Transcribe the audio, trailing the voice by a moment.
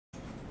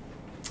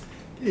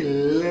Okay,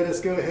 let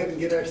us go ahead and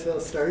get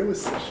ourselves started with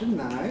session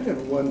 9 of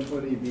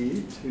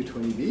 120B,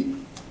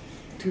 220B.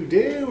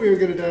 Today we are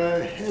going to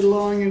dive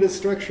headlong into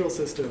structural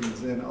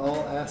systems and all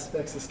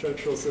aspects of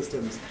structural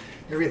systems.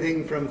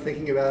 Everything from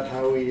thinking about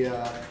how we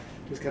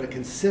just kind of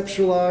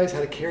conceptualize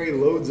how to carry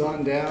loads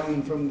on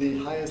down from the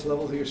highest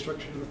levels of your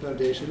structure to the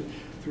foundation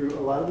through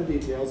a lot of the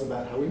details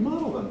about how we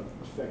model them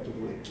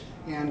effectively.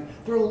 And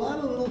there are a lot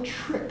of little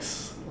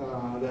tricks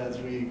as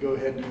we go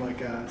ahead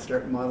and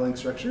start modeling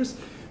structures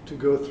to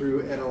go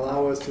through and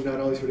allow us to not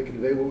only sort of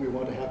convey what we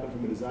want to happen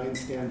from a design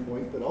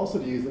standpoint, but also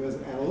to use them as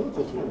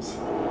analytical tools.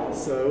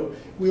 So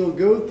we'll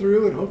go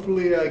through and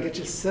hopefully get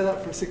you set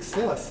up for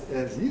success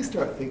as you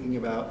start thinking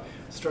about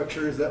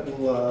structures that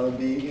will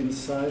be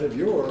inside of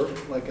your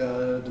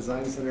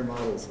design center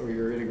models or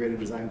your integrated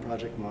design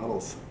project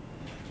models.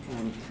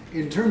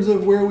 In terms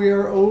of where we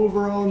are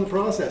overall in the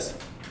process,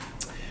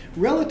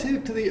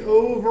 relative to the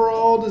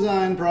overall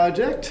design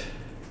project,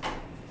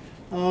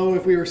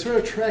 if we were sort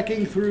of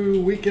tracking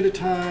through week at a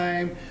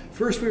time,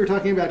 first we were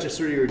talking about just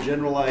sort of your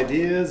general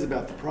ideas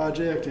about the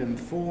project and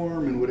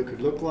form and what it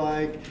could look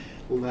like.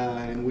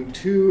 In week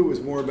 2, it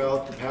was more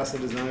about the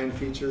passive design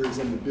features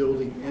and the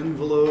building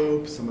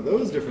envelope, some of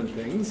those different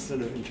things,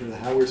 sort of in terms of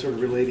how we're sort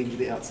of relating to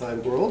the outside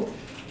world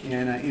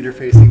and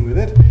interfacing with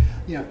it.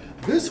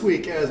 This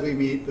week as we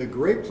meet, the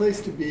great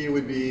place to be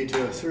would be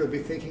to sort of be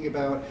thinking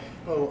about,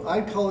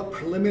 I'd call it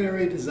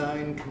preliminary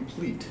design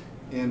complete.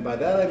 And by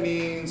that I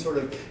mean sort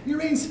of your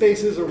main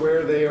spaces are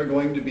where they are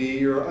going to be,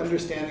 your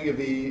understanding of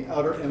the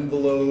outer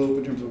envelope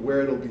in terms of where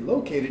it'll be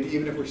located,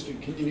 even if we're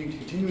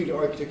continuing to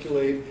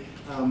articulate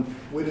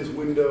what is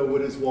window,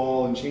 what is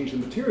wall, and change the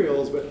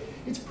materials, but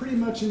it's pretty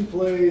much in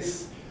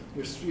place.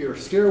 Your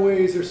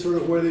stairways are sort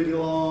of where they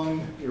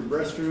belong, your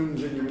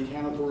restrooms and your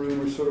mechanical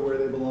room are sort of where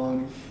they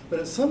belong, but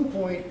at some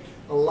point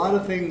a lot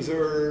of things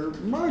are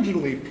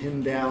marginally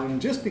pinned down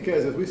just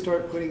because as we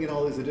start putting in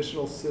all these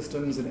additional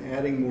systems and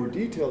adding more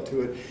detail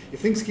to it, if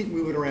things keep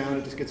moving around,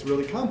 it just gets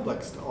really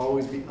complex to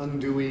always be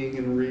undoing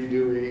and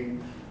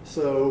redoing.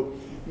 So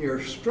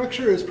your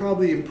structure is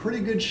probably in pretty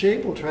good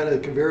shape. We'll try to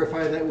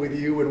verify that with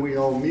you when we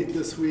all meet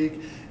this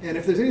week. And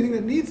if there's anything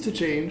that needs to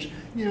change,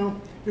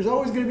 there's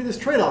always going to be this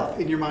trade-off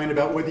in your mind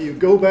about whether you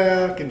go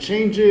back and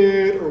change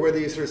it or whether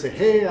you sort of say,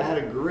 hey, I had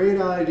a great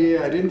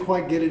idea, I didn't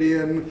quite get it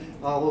in,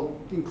 I'll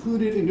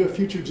include it into a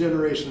future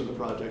generation of the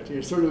project.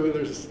 There's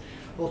this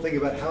whole thing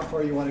about how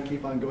far you want to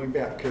keep on going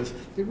back, because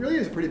it really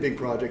is a pretty big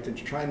project, and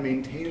to try and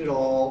maintain it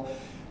all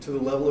to the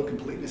level of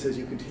completeness as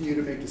you continue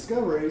to make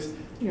discoveries,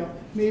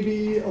 may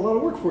be a lot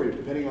of work for you,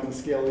 depending on the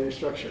scale of your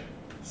structure.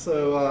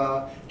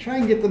 So try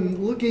and get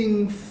them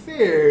looking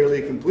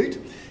fairly complete.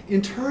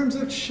 In terms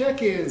of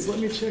check-ins, let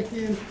me check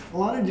in.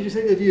 Alana, did you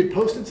say that you had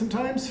posted some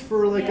times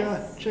for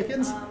yes.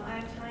 Check-ins? I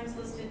have times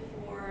listed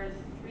for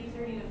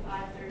 3:30 to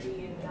 5:30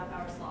 in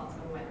half-hour slots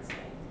on Wednesday.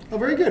 Oh,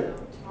 very good.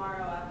 So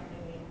tomorrow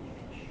afternoon,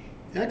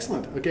 evening-ish.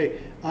 Excellent. Okay,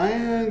 I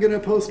am going to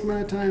post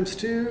my times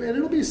too, and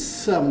it'll be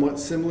somewhat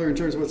similar in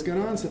terms of what's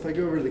going on. So if I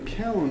go over to the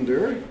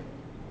calendar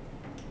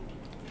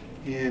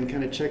and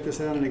kind of check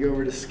this out, and I go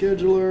over to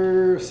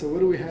scheduler. So what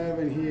do we have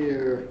in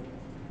here?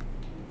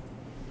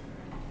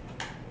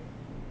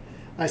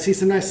 I see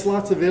some nice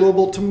slots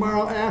available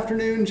tomorrow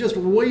afternoon, just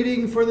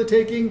waiting for the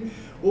taking.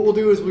 What we'll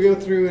do is we'll go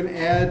through and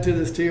add to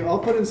this too. I'll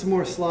put in some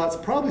more slots,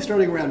 probably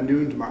starting around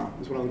noon tomorrow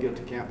is when I'll get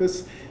to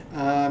campus.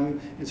 And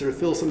sort of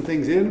fill some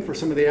things in for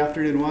some of the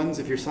afternoon ones.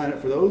 If you're signed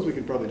up for those, we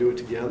can probably do it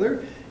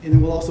together. And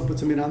then we'll also put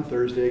some in on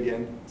Thursday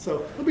again. So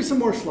there'll be some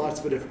more slots,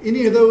 but if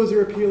any of those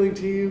are appealing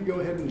to you, go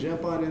ahead and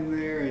jump on in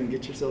there and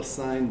get yourself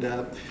signed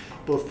up,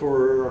 both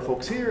for our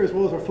folks here as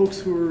well as our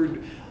folks who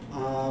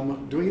are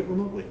doing it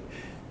remotely.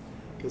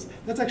 Because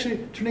that's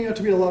actually turning out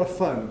to be a lot of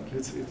fun.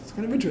 It's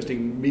kind of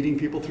interesting meeting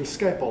people through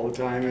Skype all the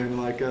time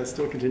and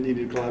still continue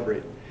to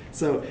collaborate.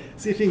 So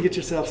see if you can get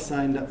yourself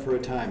signed up for a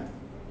time.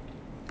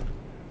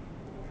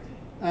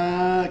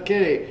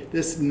 Okay,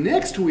 this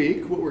next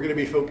week, what we're going to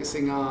be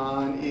focusing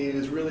on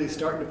is really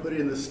starting to put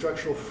in the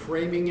structural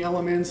framing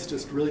elements,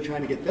 just really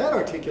trying to get that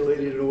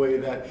articulated in a way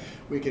that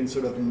we can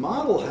sort of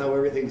model how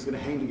everything's going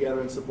to hang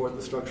together and support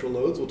the structural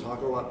loads. We'll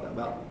talk a lot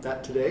about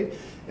that today.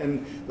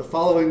 And the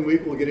following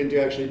week, we'll get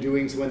into actually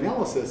doing some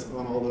analysis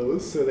on all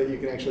those so that you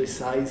can actually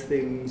size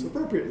things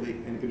appropriately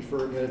and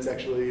confirm that it's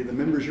actually the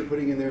members you're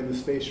putting in there and the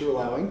space you're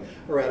allowing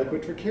are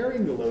adequate for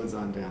carrying the loads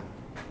on down.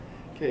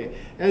 Okay,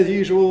 as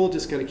usual,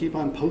 just going to keep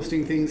on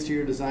posting things to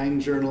your design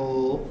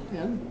journal,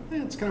 and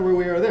that's kind of where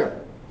we are there.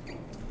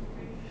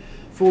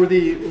 For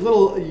the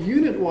little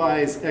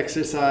unit-wise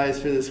exercise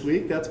for this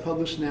week, that's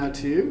published now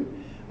too.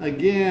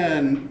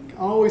 Again,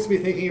 always be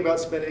thinking about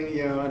spending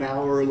an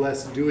hour or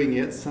less doing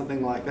it,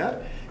 something like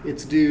that.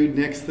 It's due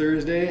next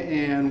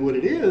Thursday, and what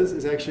it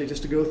is actually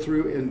just to go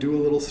through and do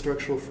a little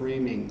structural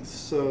framing.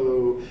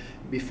 So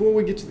before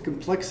we get to the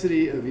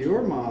complexity of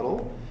your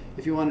model,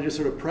 if you want to just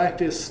sort of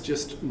practice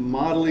just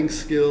modeling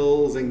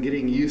skills and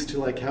getting used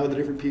to how the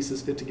different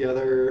pieces fit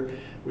together,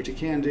 what you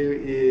can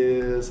do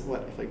is,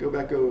 if I go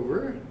back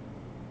over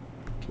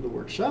to the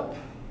workshop,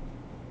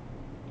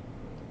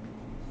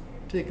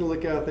 take a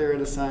look out there at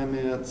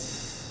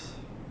assignments.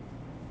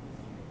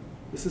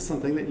 This is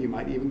something that you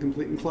might even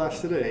complete in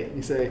class today.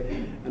 You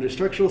say, under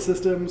structural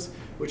systems,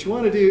 what you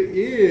want to do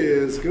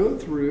is go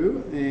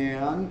through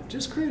and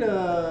just create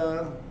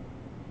a...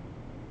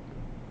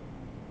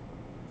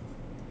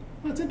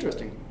 Oh, that's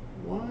interesting.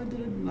 Why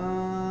did it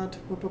not...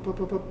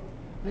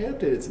 I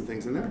updated some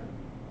things in there.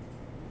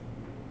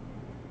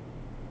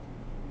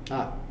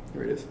 Ah,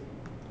 here it is.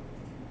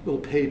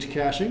 Little page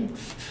caching.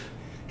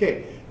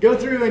 Okay, go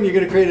through and you're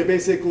going to create a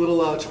basic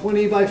little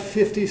 20 by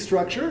 50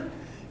 structure.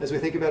 As we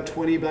think about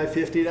 20 by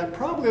 50, that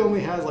probably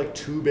only has like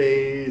 2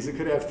 bays. It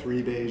could have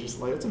 3 bays,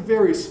 just like it's a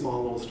very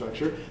small little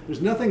structure.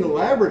 There's nothing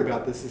elaborate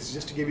about this. It's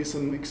just to give you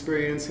some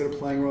experience kind of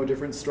playing around with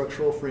different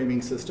structural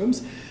framing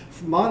systems.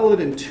 Model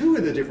it in 2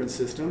 of the different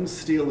systems,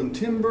 steel and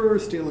timber,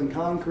 steel and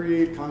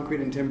concrete,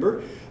 concrete and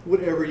timber,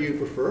 whatever you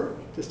prefer,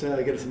 just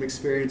to get some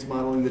experience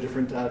modeling the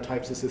different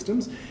types of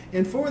systems.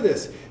 And for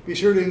this, be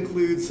sure to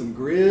include some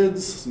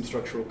grids, some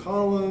structural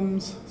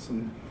columns,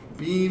 some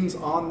beams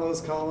on those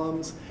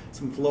columns,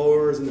 some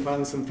floors, and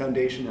finally some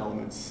foundation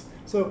elements.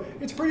 So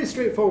it's pretty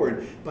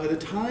straightforward. By the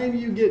time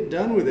you get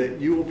done with it,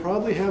 you will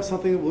probably have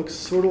something that looks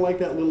sort of like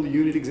that little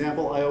unit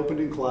example I opened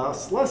in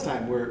class last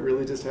time, where it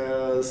really just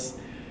has,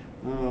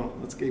 oh,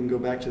 let's even go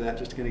back to that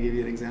just to kind of give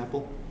you an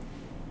example.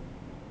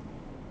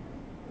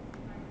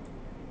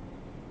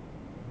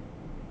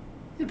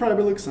 It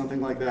probably looks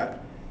something like that,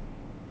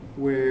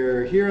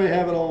 where here I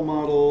have it all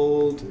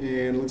modeled,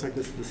 and it looks like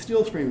this is the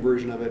steel frame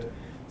version of it.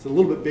 It's a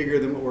little bit bigger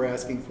than what we're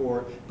asking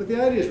for, but the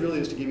idea is really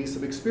just to give you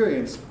some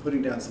experience,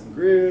 putting down some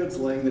grids,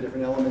 laying the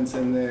different elements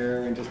in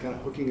there, and just kind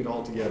of hooking it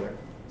all together.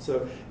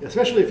 So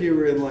especially if you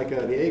were in like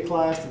the A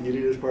class and you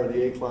did it as part of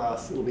the A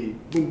class, it'll be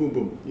boom, boom,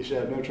 boom. You should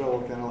have no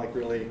trouble kind of like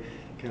really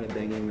kind of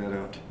banging that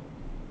out.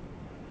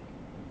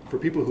 For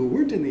people who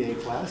weren't in the A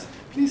class,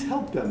 please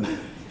help them.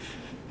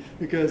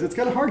 Because it's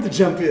kind of hard to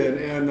jump in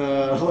and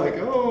like,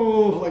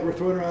 oh, like we're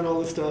throwing around all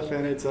this stuff,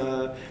 and it's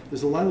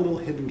there's a lot of little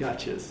hidden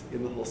gotchas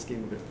in the whole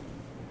scheme of it.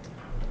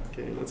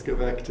 Okay, let's go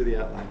back to the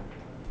outline,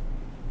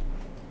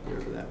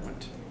 wherever that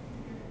went.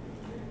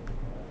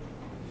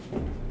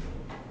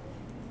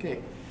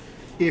 Okay,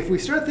 if we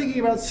start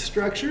thinking about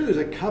structure, there's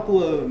a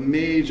couple of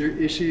major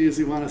issues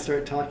we want to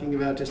start talking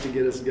about just to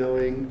get us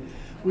going.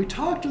 We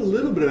talked a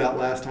little bit about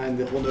last time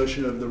the whole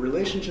notion of the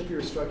relationship of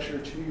your structure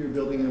to your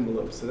building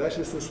envelope. So that's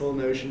just this whole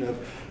notion of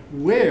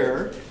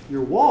where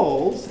your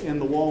walls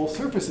and the wall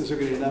surfaces are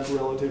going to end up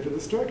relative to the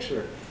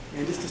structure.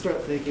 And just to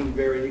start thinking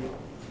very,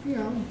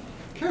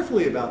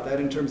 carefully about that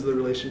in terms of the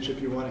relationship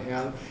you want to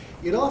have.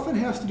 It often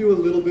has to do a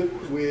little bit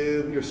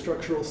with your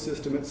structural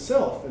system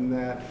itself, and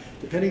that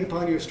depending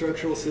upon your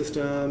structural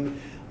system,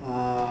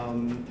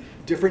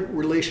 different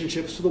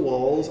relationships to the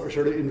walls are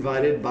sort of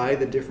invited by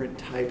the different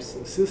types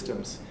of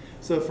systems.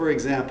 So for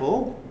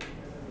example,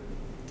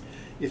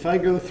 if I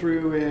go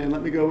through and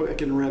let me go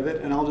back in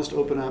Revit and I'll just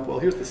open up, well,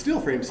 here's the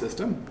steel frame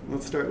system.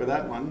 Let's start with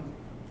that one.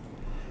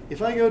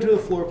 If I go to the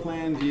floor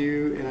plan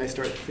view and I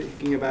start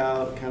thinking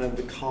about kind of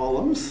the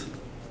columns,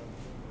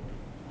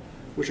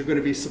 which are going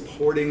to be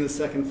supporting the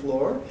second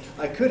floor.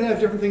 I could have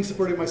different things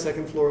supporting my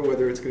second floor,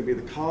 whether it's going to be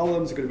the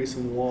columns, going to be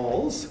some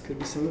walls, could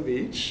be some of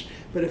each.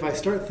 But if I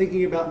start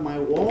thinking about my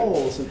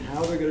walls and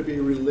how they're going to be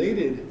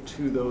related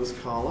to those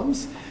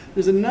columns,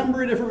 there's a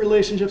number of different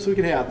relationships we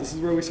could have. This is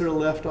where we sort of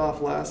left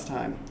off last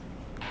time.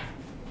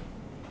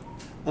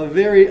 A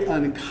very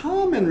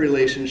uncommon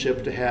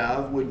relationship to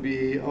have would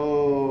be,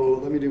 oh,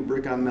 let me do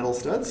brick on metal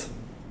studs.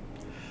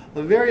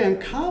 A very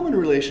uncommon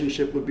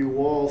relationship would be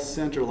wall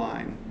center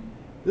line.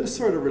 This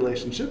sort of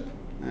relationship,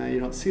 you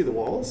don't see the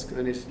walls.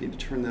 I just need to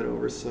turn that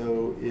over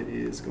so it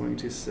is going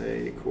to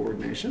say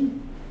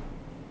coordination.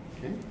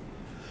 Okay.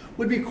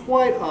 Would be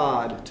quite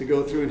odd to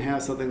go through and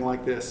have something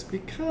like this,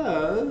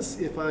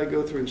 because if I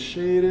go through and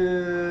shade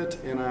it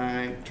and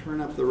I turn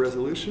up the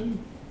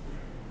resolution,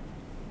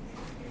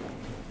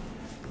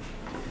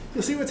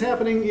 you'll see what's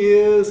happening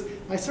is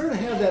I sort of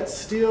have that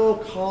steel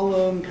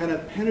column kind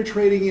of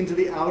penetrating into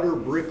the outer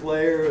brick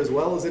layer as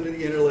well as into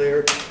the inner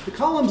layer. The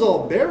column's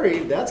all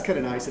buried. That's kind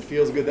of nice. It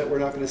feels good that we're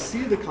not going to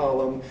see the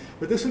column.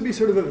 But this would be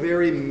sort of a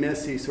very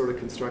messy sort of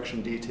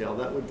construction detail.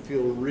 That would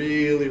feel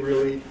really,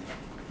 really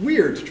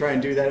weird to try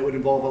and do that. It would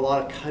involve a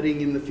lot of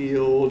cutting in the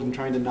field and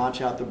trying to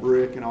notch out the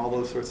brick and all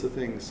those sorts of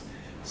things.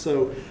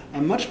 So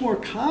a much more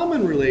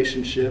common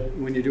relationship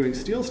when you're doing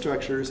steel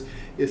structures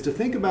is to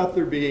think about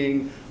there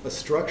being a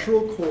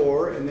structural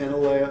core and then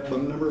a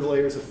number of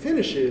layers of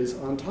finishes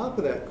on top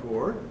of that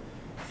core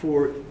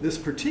for this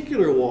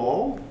particular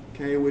wall,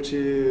 okay, which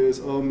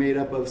is made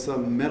up of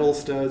some metal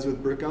studs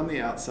with brick on the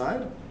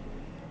outside.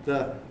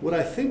 What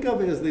I think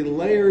of as the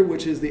layer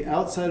which is the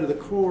outside of the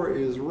core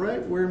is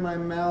right where my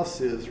mouse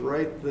is,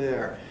 right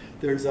there.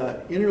 There's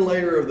an inner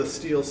layer of the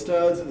steel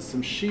studs and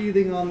some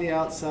sheathing on the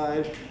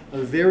outside. A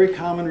very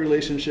common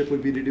relationship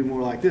would be to do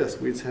more like this.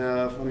 We'd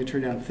have, let me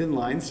turn down thin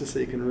lines just so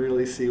you can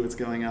really see what's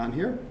going on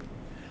here.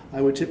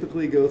 I would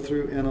typically go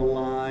through and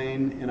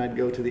align, and I'd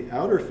go to the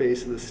outer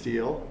face of the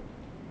steel,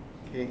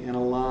 okay, and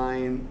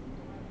align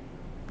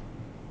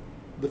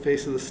the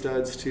face of the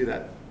studs to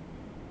that.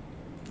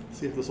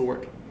 See if this will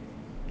work.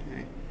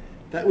 Okay.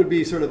 That would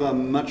be sort of a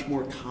much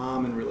more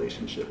common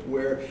relationship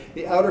where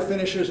the outer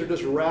finishes are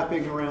just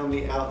wrapping around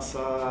the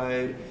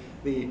outside.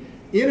 The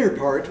inner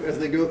part, as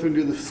they go through and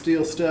do the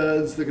steel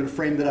studs, they're going to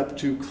frame that up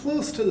to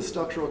close to the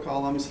structural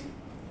columns,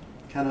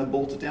 kind of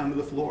bolt it down to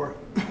the floor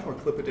or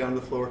clip it down to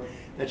the floor.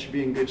 That should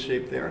be in good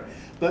shape there.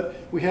 But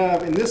we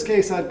have, in this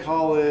case, I'd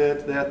call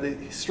it that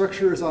the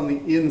structure is on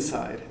the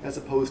inside as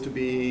opposed to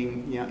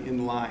being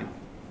in line.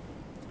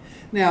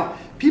 Now,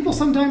 people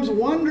sometimes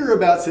wonder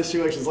about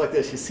situations like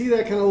this. You see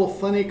that kind of little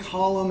funny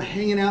column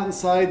hanging out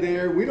inside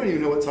there. We don't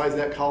even know what size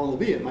that column will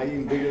be. It might be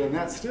even bigger than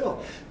that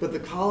still. But the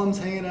column's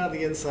hanging out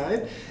the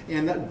inside,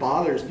 and that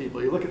bothers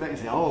people. You look at that and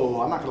you say,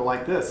 oh, I'm not going to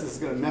like this. This is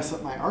going to mess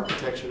up my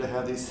architecture to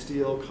have these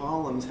steel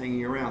columns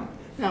hanging around.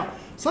 Now,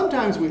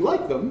 sometimes we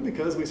like them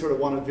because we sort of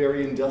want a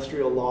very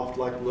industrial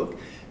loft-like look.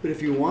 But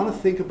if you want to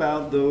think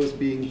about those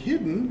being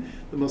hidden,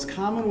 the most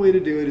common way to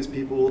do it is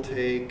people will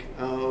take,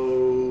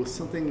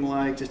 something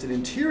like just an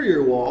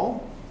interior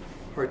wall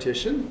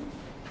partition,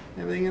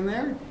 everything in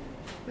there.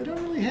 I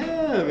don't really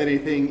have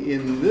anything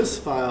in this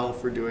file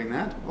for doing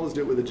that. I'll just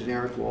do it with a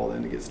generic wall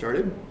then to get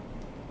started.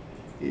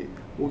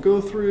 We'll go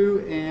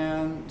through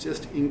and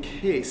just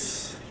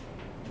encase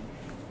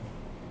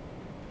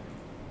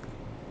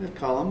that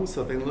column with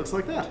something that looks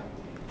like that.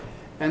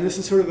 And this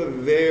is sort of a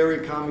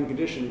very common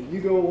condition. If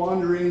you go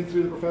wandering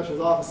through the professor's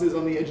offices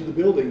on the edge of the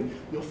building,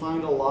 you'll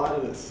find a lot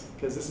of this,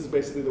 because this is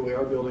basically the way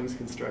our building's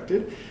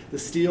constructed. The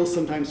steel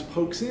sometimes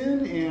pokes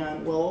in,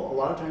 and well, a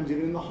lot of times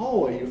even in the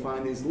hallway, you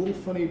find these little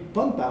funny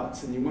bump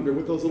outs, and you wonder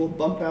what those little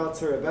bump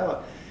outs are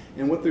about.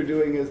 And what they're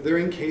doing is they're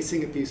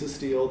encasing a piece of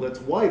steel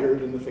that's wider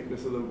than the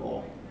thickness of the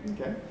wall.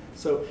 Okay?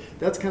 So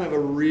that's kind of a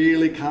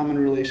really common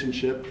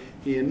relationship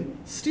in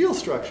steel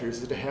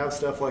structures, is to have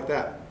stuff like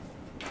that.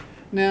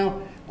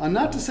 Now,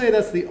 not to say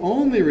that's the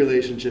only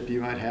relationship you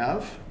might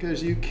have,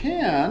 because you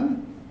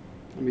can,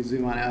 let me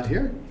zoom on out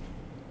here,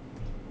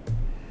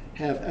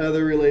 have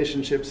other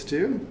relationships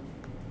too.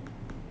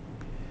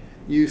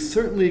 You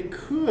certainly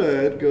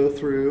could go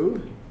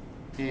through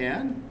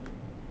and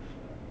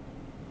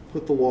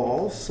put the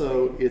wall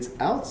so it's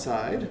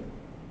outside.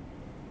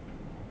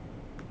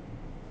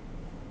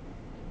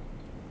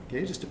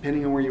 Okay, just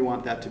depending on where you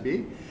want that to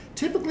be.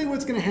 Typically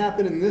what's going to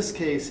happen in this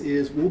case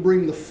is we'll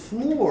bring the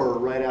floor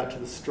right out to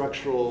the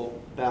structural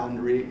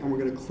boundary, and we're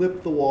going to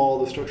clip the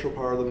wall, the structural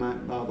part of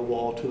the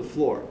wall, to the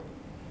floor.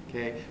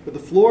 Okay, but the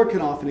floor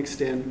can often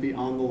extend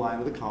beyond the line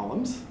of the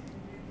columns.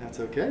 That's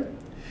okay.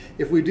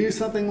 If we do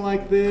something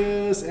like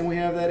this and we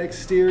have that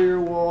exterior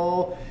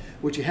wall,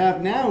 what you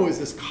have now is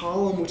this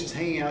column which is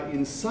hanging out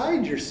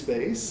inside your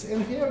space.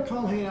 And if you have a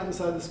column hanging out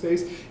inside the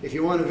space, if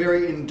you want a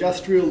very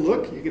industrial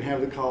look, you can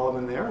have the column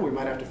in there. We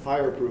might have to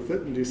fireproof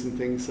it and do some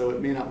things so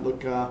it may not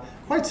look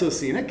quite so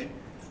scenic.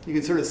 You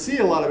can sort of see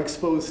a lot of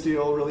exposed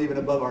steel really even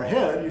above our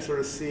head. You sort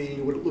of see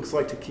what it looks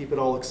like to keep it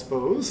all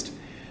exposed.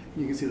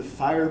 You can see the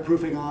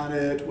fireproofing on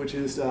it, which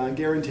is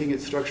guaranteeing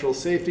its structural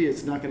safety.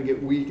 It's not going to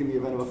get weak in the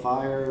event of a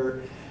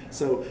fire.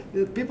 So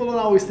people don't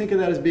always think of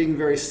that as being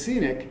very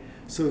scenic.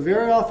 So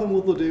very often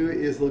what they'll do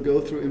is they'll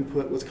go through and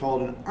put what's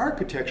called an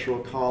architectural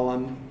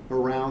column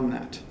around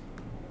that.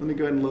 Let me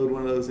go ahead and load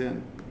one of those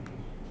in.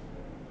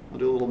 I'll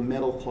do a little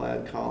metal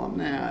clad column.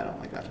 Nah, I don't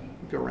like that.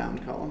 Go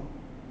round column.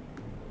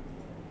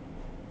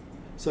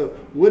 So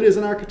what is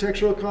an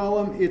architectural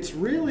column? It's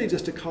really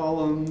just a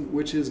column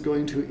which is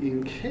going to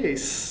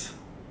encase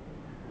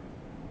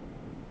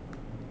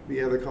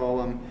the other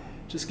column.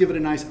 Just give it a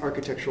nice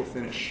architectural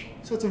finish.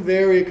 So it's a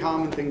very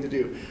common thing to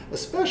do.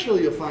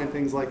 Especially you'll find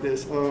things like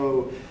this.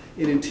 Oh,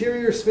 in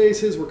interior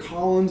spaces where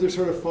columns are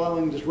sort of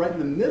falling just right in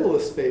the middle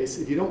of space,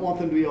 if you don't want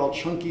them to be all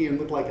chunky and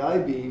look like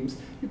I-beams,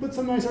 you put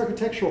some nice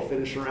architectural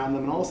finish around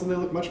them and all of a sudden they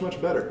look much,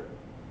 much better.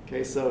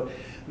 Okay, so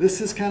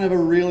this is kind of a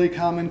really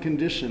common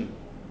condition.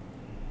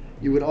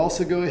 You would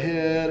also go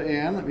ahead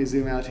and, let me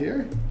zoom out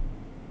here.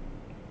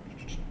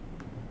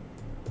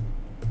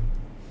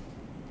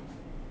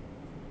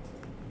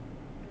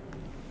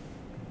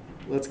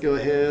 Let's go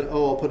ahead,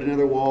 I'll put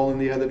another wall in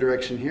the other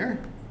direction here.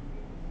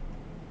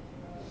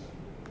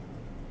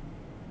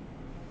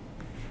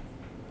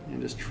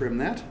 And just trim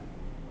that.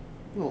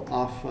 A little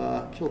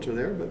off kilter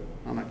there, but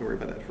I'm not going to worry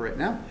about that for right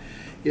now.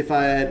 If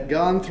I had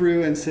gone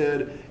through and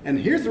said, and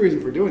here's the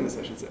reason for doing this,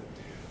 I should say.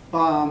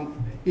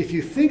 If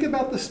you think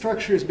about the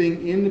structure as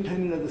being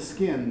independent of the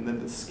skin, then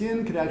the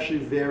skin could actually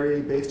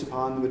vary based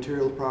upon the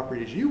material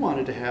properties you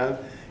wanted to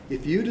have.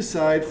 If you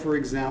decide, for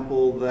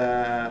example,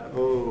 that,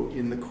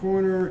 in the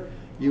corner,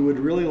 you would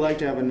really like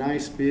to have a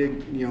nice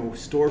big,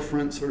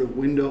 storefront sort of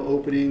window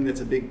opening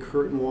that's a big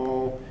curtain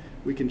wall,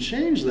 we can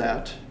change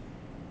that.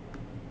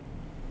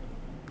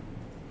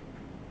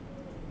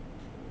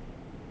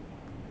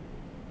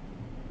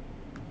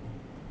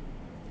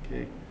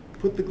 Okay,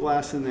 put the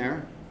glass in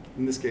there.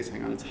 In this case,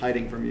 hang on, it's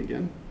hiding from me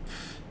again,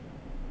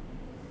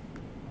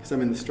 because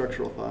I'm in the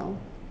structural file.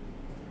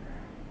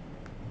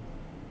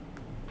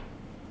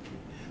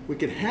 we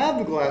can have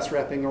the glass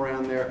wrapping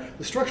around there.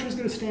 The structure is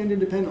going to stand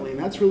independently, and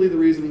that's really the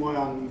reason why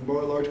on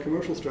more large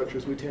commercial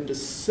structures we tend to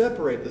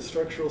separate the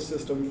structural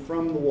system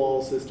from the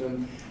wall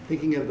system,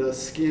 thinking of the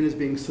skin as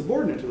being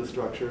subordinate to the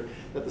structure.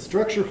 That the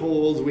structure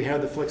holds, we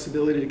have the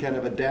flexibility to kind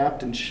of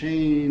adapt and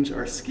change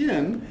our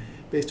skin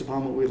based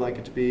upon what we'd like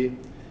it to be,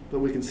 but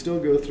we can still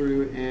go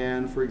through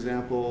and, for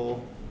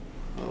example,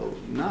 oh,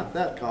 not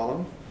that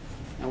column,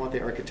 I want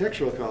the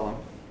architectural column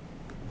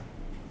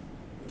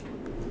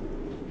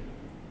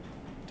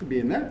to be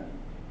in there,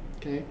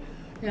 okay?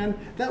 And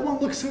that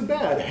won't look so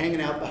bad hanging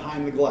out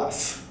behind the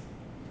glass,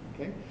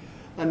 okay?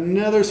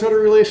 Another sort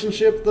of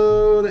relationship,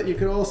 though, that you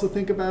could also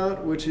think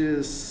about, which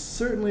is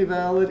certainly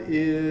valid,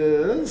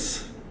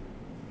 is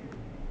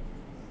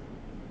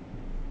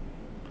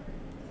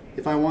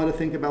if I want to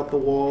think about the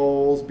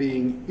walls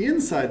being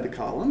inside the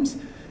columns,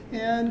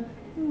 and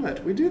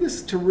what we do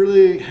this to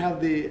really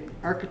have the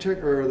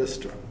architect or the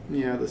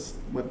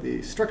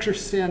structure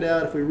stand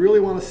out. If we really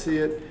want to see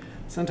it,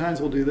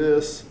 sometimes we'll do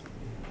this.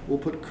 We'll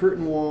put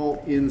curtain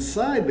wall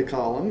inside the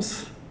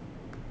columns.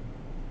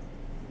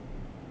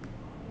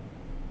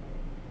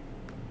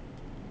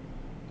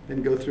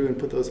 Then go through and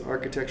put those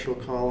architectural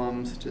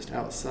columns just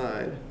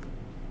outside.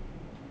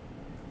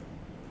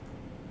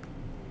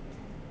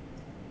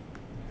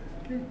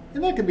 Okay.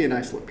 And that could be a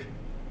nice look.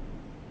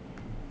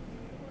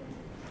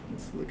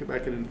 Let's look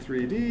back at it in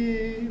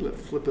 3D.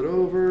 Let's flip it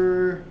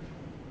over.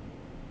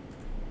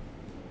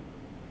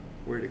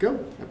 Where'd it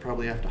go? I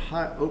probably have to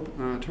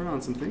turn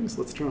on some things.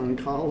 Let's turn on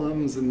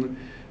columns and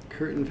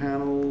curtain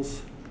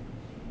panels.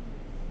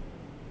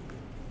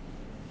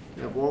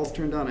 I have walls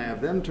turned on. I have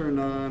them turned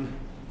on.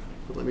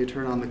 But let me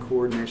turn on the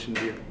coordination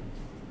view.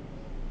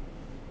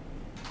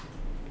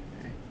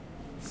 Okay.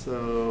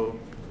 So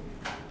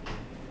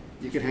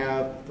you can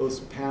have those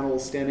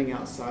panels standing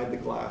outside the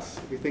glass.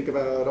 If you think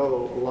about, a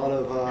lot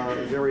of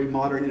very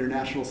modern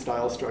international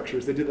style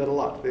structures, they did that a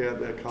lot. They had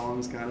the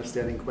columns kind of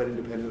standing quite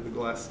independent of the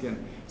glass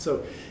skin.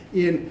 So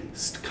in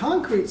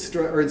concrete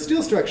or in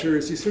steel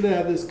structures, you sort of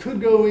have this could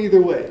go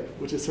either way,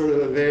 which is sort of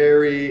a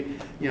very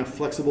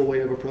flexible way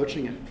of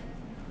approaching it.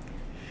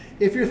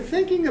 If you're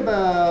thinking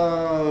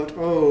about,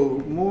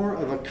 more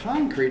of a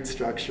concrete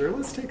structure,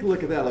 let's take a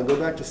look at that. I'll go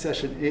back to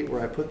session 8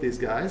 where I put these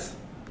guys.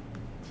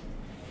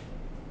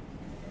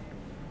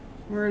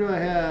 Where do I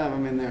have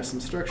them in there? Some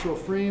structural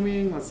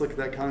framing. Let's look at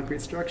that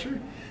concrete structure.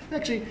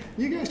 Actually,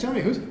 you guys tell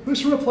me,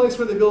 who's from a place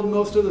where they build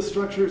most of the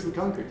structures with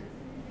concrete?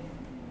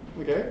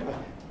 Okay.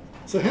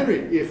 So Henry,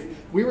 if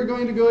we were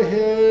going to go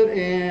ahead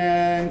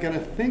and kind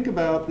of think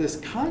about this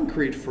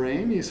concrete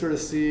frame, you sort of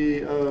see,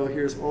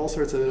 here's all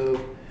sorts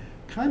of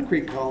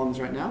concrete columns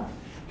right now.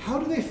 How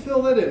do they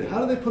fill that in?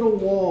 How do they put a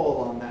wall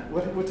on that?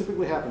 What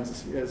typically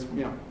happens as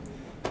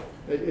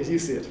you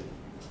see it?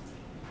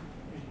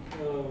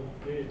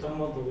 You're talking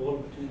about the wall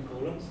between the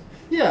columns?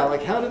 Yeah,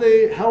 like how are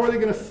they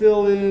going to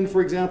fill in,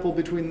 for example,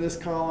 between this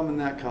column and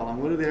that column?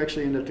 What do they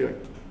actually end up doing?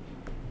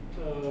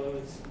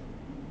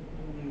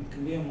 It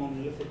can be a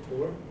monolithic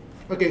pour.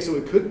 Okay, so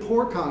we could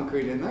pour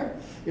concrete in there.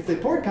 If they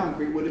poured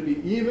concrete, would it be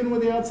even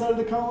with the outside of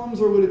the columns,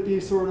 or would it be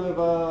sort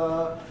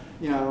of,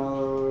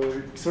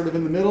 sort of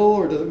in the middle,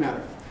 or does it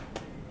matter?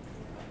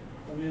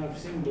 I mean, I've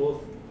seen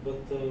both, but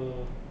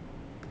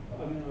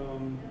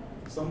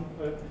some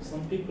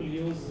people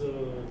use.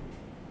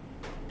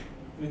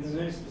 There's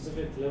very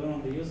specific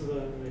Lebanon. They use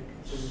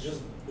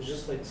it's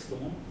just like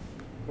stone,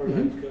 or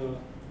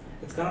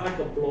it's kind of like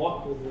a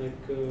block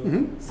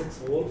with 6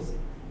 holes,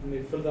 and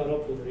they fill that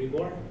up with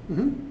rebar.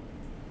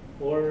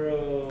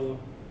 Or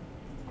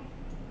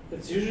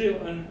it's usually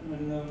in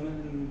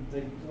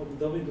Abu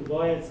Dhabi,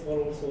 Dubai, it's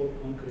also all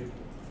concrete.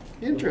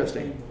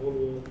 Interesting. The whole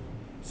wall.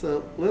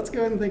 So let's go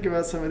ahead and think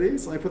about some of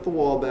these. Let me put the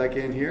wall back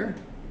in here.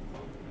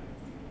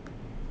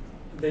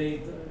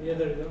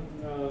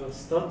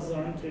 Studs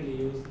aren't really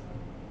used.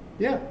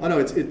 Yeah,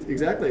 it's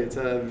exactly. It's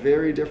a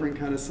very different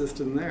kind of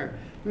system there.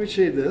 Let me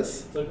shade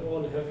this. It's like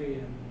all heavy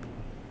and.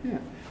 Yeah.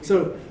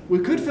 So we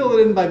could fill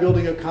it in by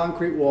building a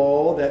concrete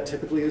wall that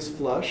typically is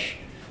flush.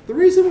 The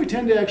reason we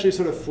tend to actually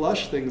sort of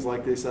flush things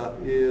like this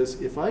up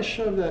is if I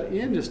shove that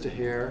in just a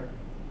hair,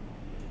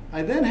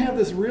 I then have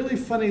this really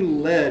funny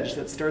ledge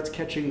that starts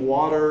catching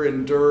water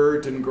and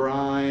dirt and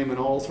grime and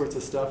all sorts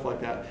of stuff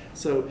like that.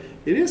 So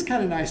it is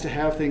kind of nice to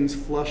have things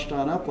flushed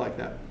on up like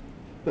that.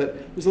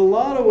 But there's a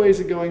lot of ways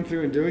of going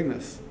through and doing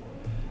this.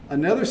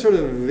 Another sort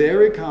of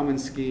very common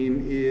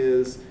scheme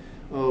is,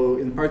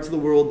 in parts of the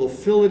world, they'll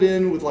fill it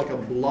in with like a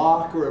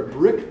block or a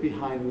brick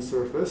behind the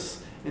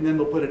surface, and then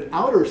they'll put an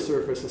outer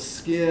surface, a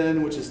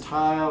skin, which is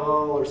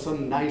tile or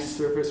some nice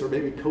surface, or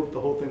maybe coat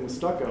the whole thing with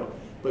stucco.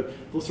 But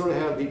they'll sort of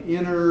have the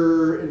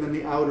inner and then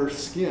the outer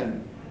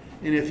skin.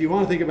 And if you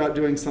want to think about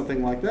doing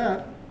something like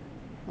that,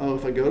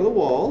 if I go to the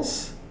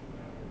walls,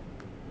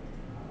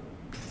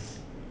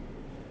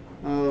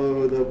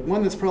 the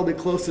one that's probably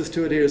closest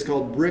to it here is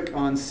called brick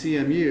on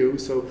CMU.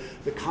 So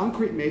the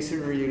concrete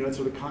masonry units,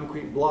 or the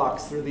concrete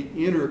blocks, they're the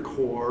inner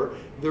core.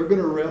 They're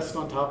going to rest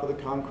on top of the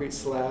concrete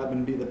slab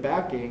and be the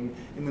backing.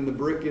 And then the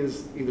brick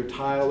is either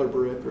tile or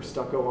brick or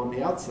stucco on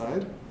the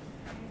outside.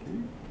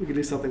 We could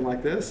do something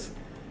like this.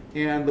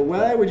 And the way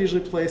I would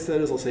usually place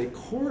that is I'll say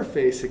core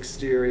face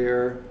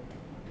exterior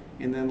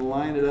and then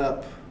line it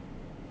up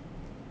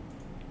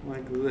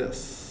like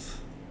this.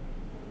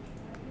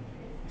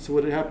 So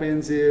what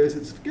happens is,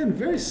 it's again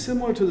very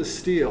similar to the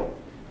steel.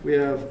 We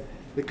have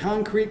the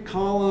concrete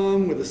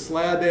column with a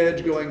slab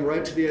edge going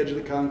right to the edge of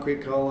the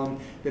concrete column.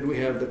 Then we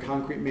have the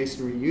concrete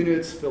masonry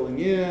units filling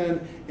in.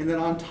 And then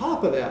on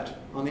top of that,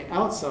 on the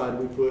outside,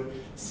 we put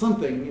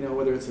something, you know,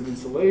 whether it's some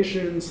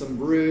insulation, some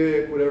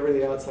brick, whatever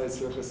the outside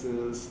surface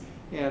is.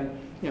 And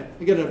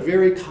again, a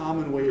very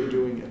common way of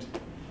doing it.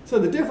 So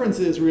the difference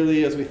is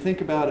really, as we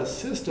think about a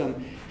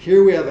system,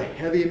 here we have a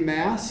heavy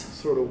mass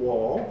sort of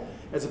wall,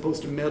 as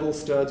opposed to metal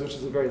studs, which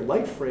is a very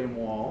light frame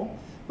wall.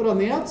 But on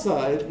the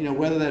outside, you know,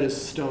 whether that is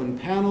stone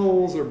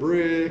panels or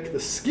brick, the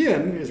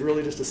skin is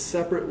really just a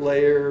separate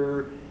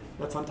layer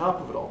that's on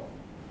top of it all.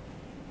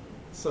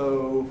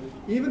 So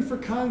even for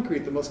concrete,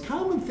 the most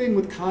common thing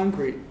with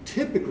concrete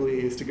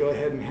typically is to go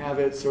ahead and have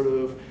it sort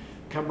of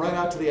come right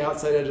out to the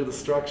outside edge of the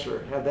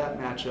structure, have that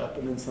match up,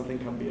 and then something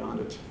come beyond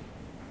it.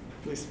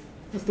 At least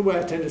that's the way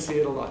I tend to see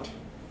it a lot.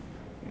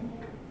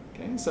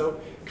 Okay, so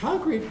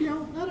concrete, you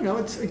know, I don't know,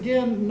 it's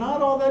again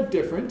not all that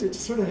different. It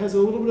sort of has a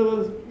little bit of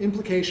an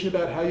implication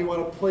about how you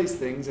want to place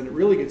things, and it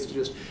really gets to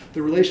just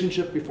the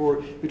relationship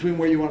between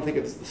where you want to think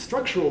of the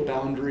structural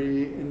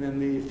boundary and then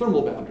the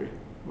thermal boundary,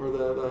 or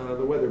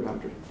the weather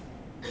boundary.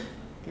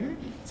 Okay,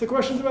 so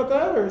questions about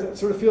that, or does that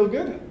sort of feel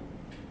good?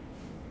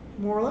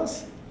 More or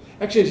less?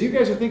 Actually, as you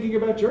guys are thinking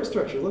about your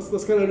structure,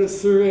 let's kind of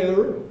just survey the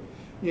room.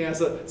 Yeah,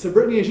 so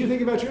Brittany, as you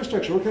think about your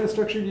structure, what kind of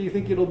structure do you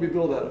think it'll be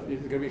built out of?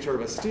 Is it going to be sort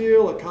of a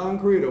steel, a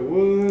concrete, a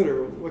wood,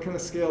 or what kind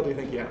of scale do you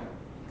think you have?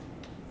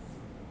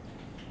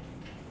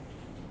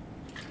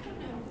 I don't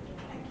know.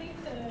 I think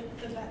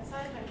the vet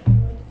side might be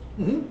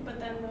wood, but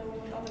then the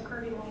one with all the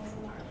curvy walls,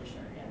 I'm not really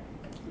sure yet.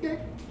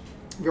 Okay,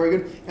 very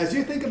good. As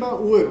you think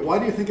about wood, why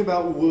do you think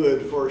about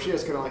wood for, she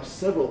has kind of like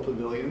several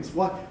pavilions.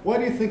 Why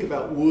do you think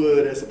about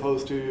wood as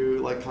opposed to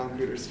like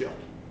concrete or steel?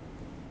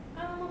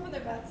 Well, for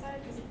the vet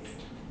side, because it's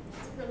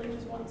really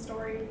just one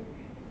story.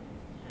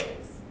 And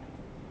it's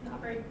not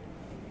very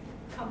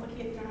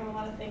complicated. You don't have a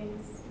lot of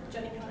things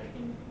jutting out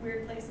in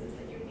weird places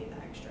that you would need the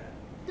extra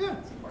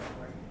support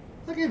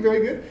for. Okay, very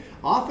good.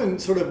 Often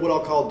sort of what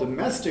I'll call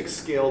domestic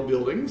scale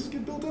buildings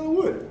get built out of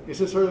wood. It's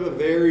just sort of a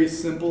very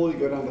simple, you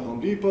go down to Home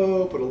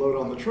Depot, put a load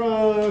on the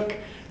truck,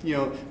 you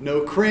know,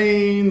 no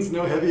cranes,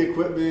 no heavy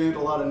equipment,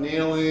 a lot of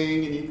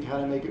nailing, and you can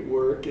kind of make it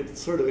work.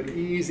 It's sort of an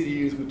easy to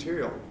use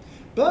material.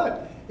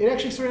 But it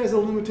actually sort of has a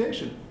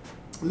limitation.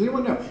 Does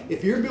anyone know,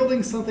 if you're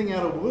building something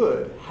out of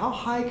wood, how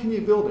high can you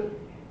build it?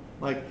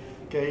 Like,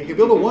 okay, you can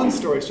build a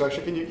one-story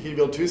structure. Can you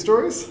build 2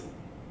 stories?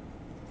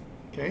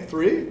 Okay,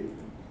 3?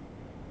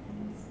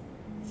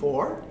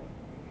 4?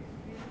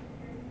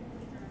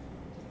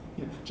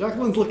 Yeah.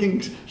 Jacqueline's looking,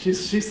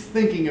 she's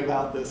thinking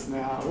about this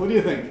now. What do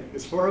you think?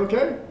 Is 4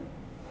 okay?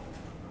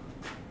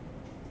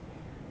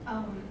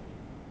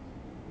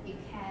 You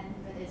can,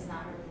 but it's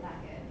not really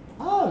that good.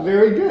 Ah,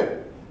 very good.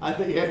 I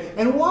think, yeah.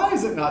 And why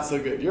is it not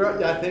so good?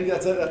 I think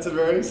that's a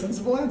very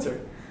sensible answer.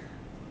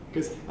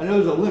 Because I know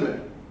there's a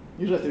limit.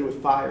 Usually have to do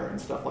with fire and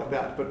stuff like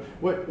that. But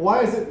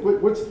why is it?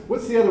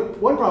 What's the other?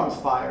 One problem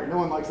is fire. No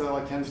one likes a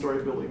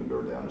 10-story building to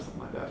burn down or something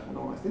like that.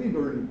 No one likes any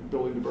building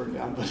to burn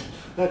down.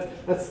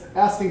 But that's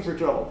asking for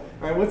trouble.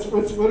 All right.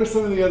 What are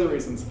some of the other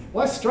reasons?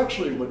 Why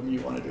structurally wouldn't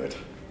you want to do it?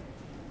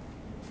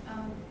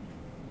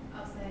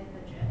 I'll say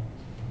the drift.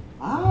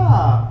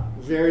 Ah,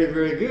 very,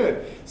 very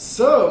good.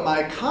 So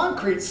my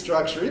concrete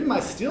structure, even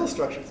my steel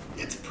structure,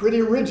 it's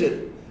pretty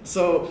rigid.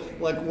 So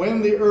like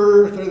when the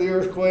earth or the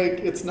earthquake,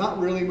 it's not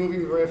really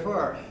moving very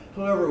far.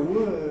 However,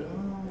 wood,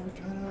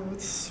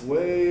 it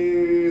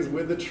sways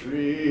with the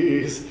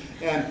trees.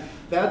 And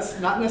that's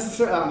not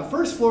necessarily, on the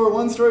first floor,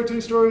 1 story,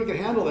 2 story, you can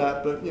handle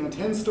that, but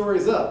 10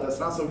 stories up, that's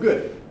not so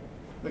good.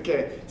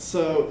 Okay,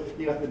 so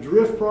you got the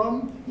drift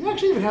problem. You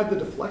actually even have the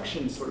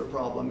deflection sort of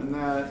problem in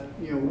that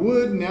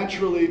wood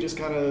naturally just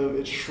kind of,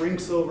 it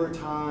shrinks over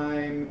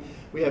time.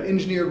 We have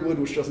engineered wood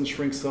which doesn't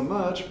shrink so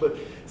much, but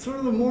sort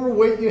of the more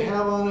weight you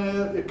have on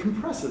it, it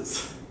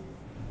compresses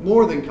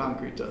more than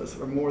concrete does,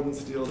 or more than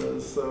steel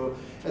does. So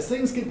as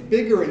things get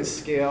bigger in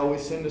scale, we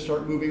tend to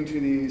start moving to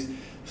these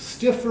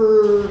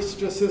stiffer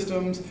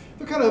systems.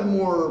 They're kind of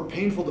more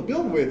painful to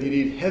build with. You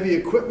need heavy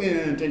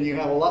equipment and you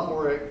have a lot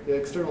more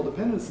external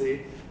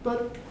dependency.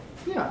 But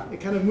yeah, it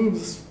kind of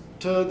moves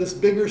to this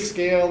bigger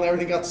scale and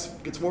everything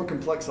gets more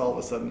complex all of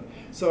a sudden.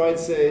 So I'd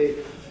say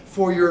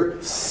for your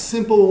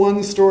simple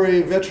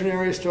 1-story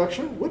veterinary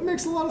structure, wood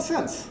makes a lot of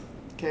sense.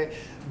 Okay,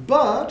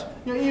 but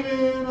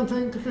even I'm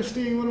thinking,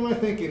 Christine, what am I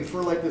thinking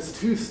for like this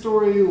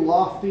 2-story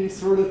lofty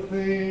sort of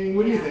thing?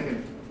 What are you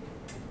thinking?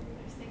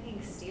 I was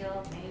thinking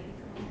steel, maybe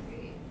for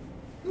concrete.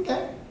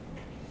 Okay,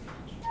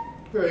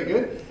 very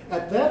good.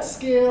 At that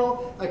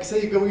scale, I could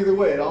say you go either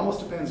way. It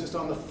almost depends just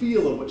on the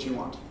feel of what you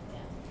want.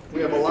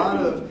 We have a lot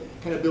of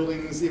kind of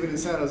buildings, even in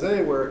San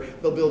Jose, where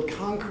they'll build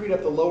concrete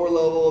at the lower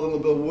level, then they'll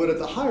build wood at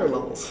the higher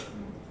levels.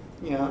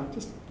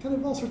 Just kind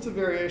of all sorts of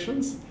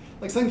variations.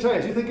 Like Sangchai,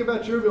 as you think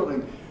about your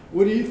building,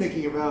 what are you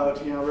thinking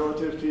about,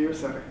 relative to your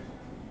center?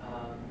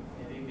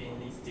 Maybe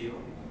mainly steel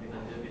with a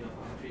little bit of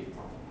concrete.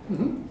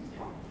 Mm-hmm.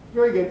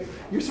 Very good.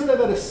 You're sort of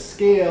at a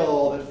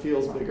scale that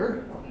feels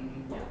bigger.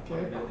 Yeah,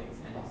 Okay. for buildings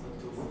and also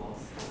 2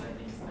 floors, so I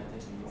think it's better to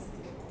use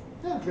steel.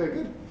 Yeah, very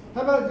good.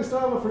 How about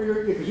Gustavo for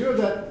your, because you have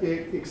that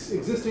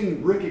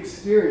existing brick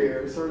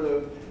exterior sort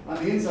of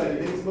on the inside. Do you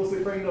think it's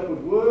mostly framed up with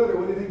wood, or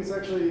what do you think is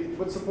actually,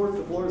 what supports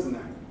the floors in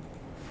there?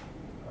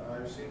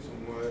 I've seen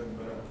some wood,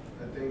 but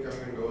I think I'm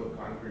going to go with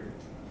concrete.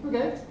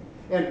 Okay.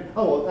 And,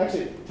 oh, well,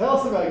 actually, tell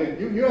us about it.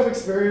 You have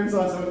experience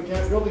on some of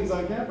the buildings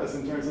on campus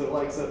in terms of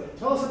like, so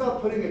tell us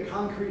about putting a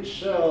concrete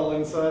shell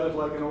inside of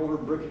like an older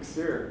brick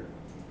exterior.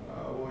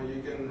 Well,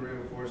 you can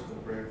reinforce the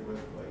brick with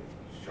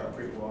like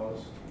shotcrete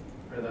walls.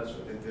 Or that's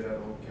what they did at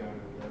Old County.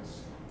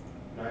 That's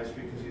nice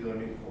because you don't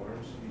need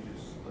forms. You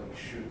just like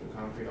shoot the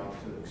concrete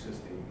onto the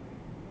existing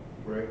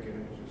brick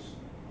and it just,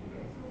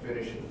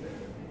 finish it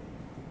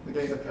there.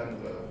 Okay. It's kind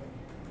of the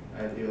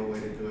ideal way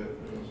to do it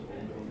for those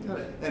old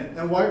buildings.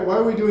 And why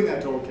are we doing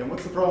that to Old Chem?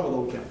 What's the problem with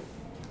Old Chem?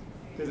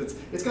 Because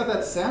it's got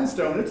that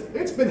sandstone.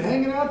 It's been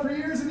hanging out for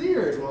years and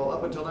years. Well,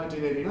 up until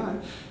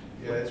 1989.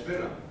 Yeah, it's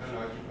been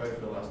unoccupied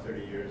for the last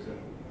 30 years, and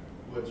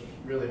what's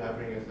really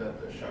happening is that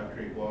the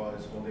shotcrete wall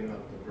is holding up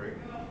the brick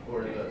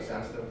or the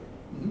sandstone.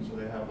 Mm-hmm. So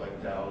they have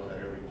like dowels at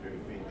every 3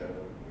 feet that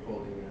are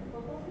holding in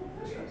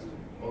the sandstone.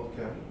 Old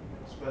Camp,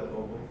 it's by the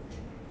oval.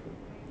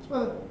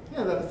 Well,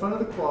 yeah, at the front of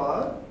the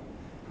quad.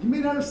 You may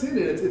not have seen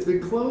it. It's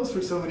been closed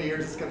for so many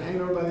years. It's kind of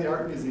hanging over by the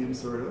art museum,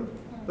 sort of.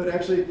 But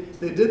actually,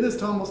 they did this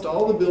to almost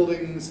all the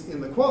buildings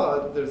in the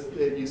quad.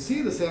 You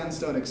see the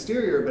sandstone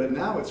exterior, but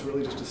now it's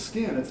really just a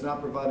skin. It's not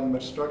providing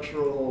much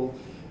structural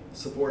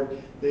support.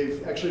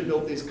 They've actually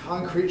built these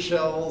concrete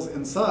shells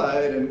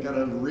inside and kind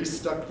of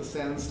restuck the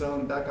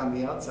sandstone back on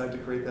the outside to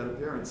create that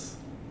appearance.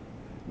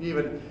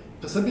 Even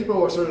some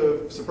people are sort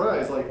of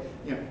surprised, like,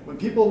 when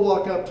people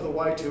walk up to the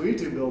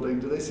Y2E2 building,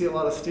 do they see a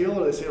lot of steel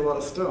or do they see a lot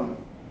of stone?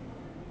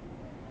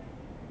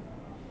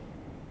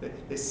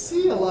 They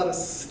see a lot of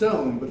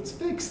stone, but it's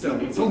fake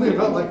stone. It's only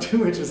about like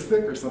 2 inches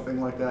thick or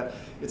something like that.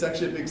 It's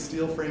actually a big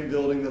steel frame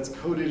building that's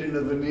coated in a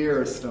veneer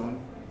of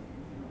stone.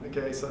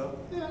 Okay, so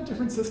yeah,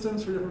 different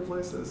systems for different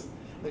places.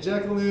 Like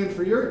Jacqueline,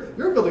 for your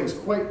building's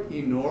quite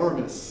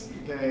enormous.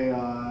 Okay,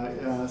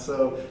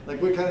 so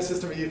like what kind of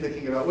system are you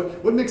thinking about?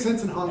 What makes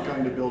sense in Hong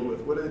Kong to build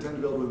with? What do they tend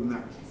to build with in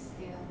there?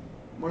 Steel.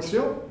 More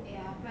steel?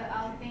 Yeah, but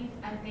I'm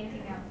thinking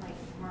of like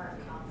more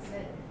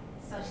composite,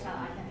 such that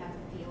I can have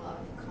a feel of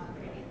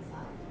concrete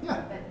inside.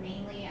 Yeah. But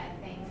mainly, I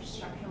think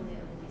structurally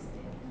it will be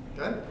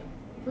steel. Okay,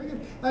 very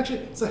good.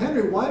 Actually, so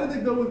Henry, why do they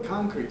build with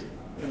concrete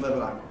in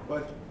Lebanon?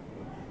 What?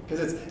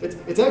 Because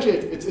it's actually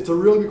a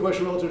really good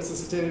question relative to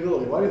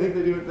sustainability. Why do you think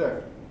they do it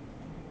there,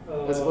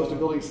 as opposed to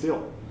building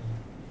steel?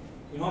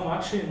 I'm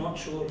actually not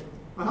sure.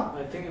 Uh-huh.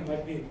 I think it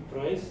might be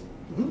price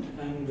Mm-hmm.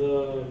 and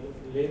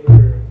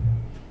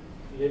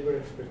labor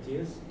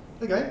expertise.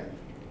 Okay,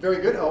 very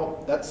good.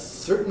 Oh, that's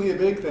certainly a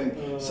big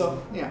thing. So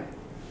yeah.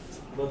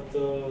 But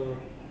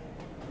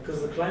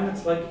because the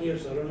climate's like here,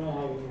 so I don't know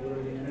what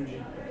are the energy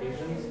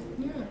implications.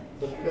 Yeah.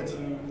 But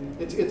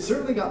It's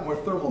certainly got more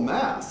thermal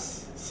mass.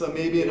 So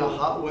maybe in a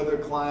hot weather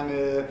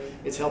climate,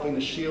 it's helping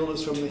to shield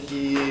us from the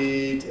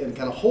heat and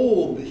kind of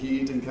hold the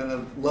heat and kind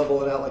of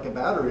level it out like a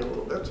battery a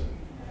little bit.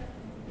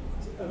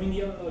 I mean,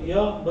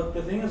 yeah, but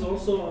the thing is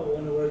also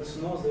where it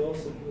snows,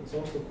 it's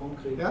also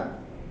concrete. Yeah.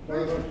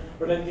 Or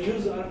like they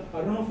use, I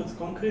don't know if it's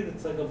concrete.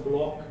 It's like a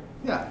block.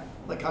 Yeah,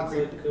 like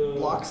concrete like,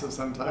 blocks of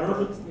some type. I don't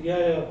know if it's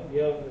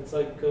yeah. It's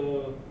like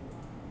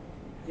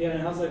yeah, and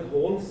it has like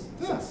holes.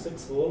 It's Yeah. like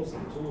 6 holes,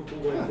 two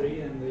by Yeah.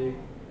 3, and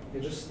they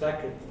just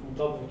stack it on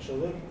top of each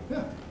other.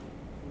 Yeah.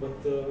 But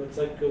it's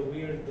like a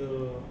weird.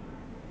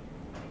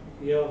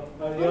 I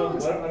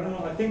don't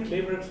know. I think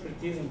labor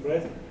expertise and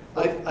price.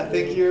 I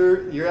think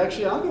you're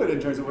actually onto it in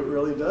terms of what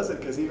really does it,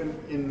 because even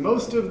in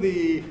most of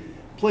the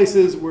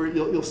places where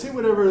you'll see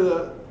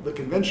whatever the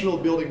conventional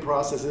building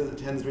process is, it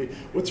tends to be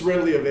what's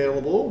readily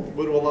available.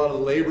 What do a lot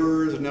of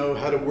laborers know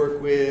how to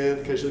work with,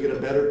 because you'll get a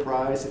better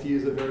price if you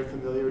use a very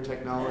familiar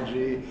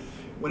technology.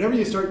 Whenever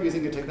you start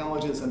using a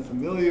technology that's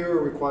unfamiliar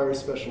or requires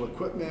special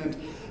equipment,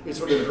 it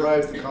sort of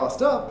drives the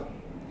cost up.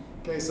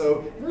 Okay,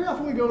 so very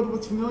often we go with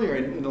what's familiar.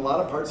 In a lot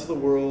of parts of the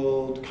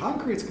world,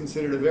 concrete's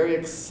considered a very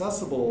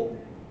accessible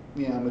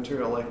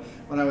material. Like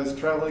when I was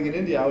traveling in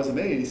India, I was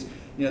amazed.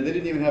 They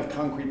didn't even have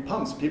concrete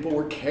pumps. People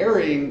were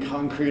carrying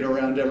concrete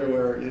around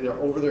everywhere, either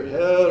over their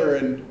head or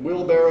in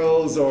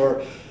wheelbarrows.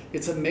 Or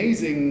it's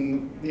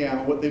amazing,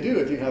 what they do.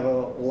 If you have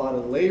a lot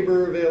of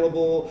labor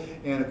available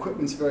and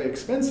equipment's very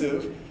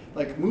expensive,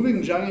 like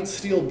moving giant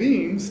steel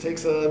beams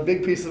takes a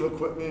big piece of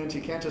equipment.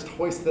 You can't just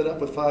hoist that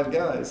up with 5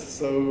 guys.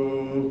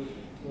 So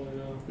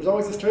there's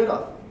always this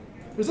trade-off.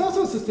 There's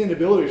also a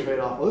sustainability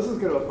trade-off. Well, this is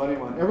kind of a funny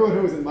one. Everyone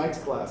who was in Mike's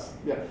class,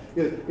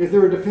 is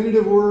there a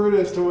definitive word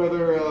as to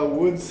whether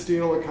wood,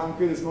 steel, or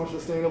concrete is more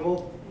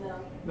sustainable?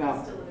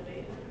 No. Still a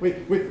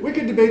debate. We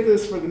could debate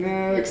this for the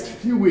next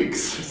few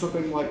weeks or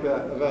something like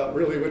that about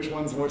really which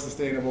one's more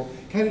sustainable.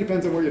 Kind of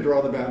depends on where you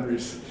draw the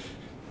boundaries.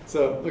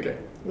 So, okay,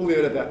 we'll leave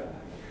it at that.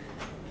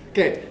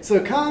 Okay,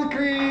 so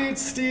concrete,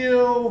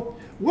 steel,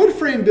 wood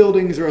frame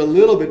buildings are a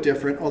little bit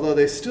different, although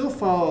they still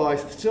follow, I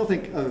still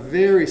think, a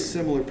very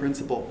similar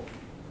principle.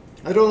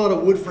 I do a lot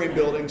of wood frame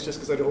buildings just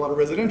because I do a lot of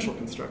residential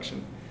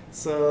construction.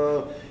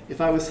 So if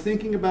I was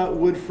thinking about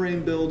wood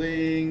frame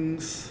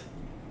buildings,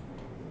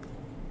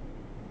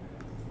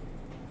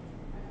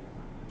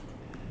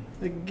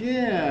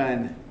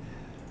 again,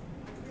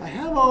 I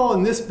have all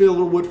in this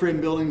wood frame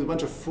buildings a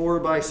bunch of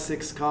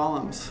 4x6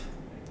 columns.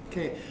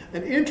 Okay,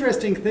 an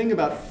interesting thing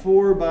about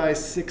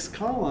 4x6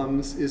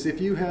 columns is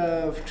if you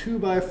have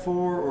 2x4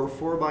 or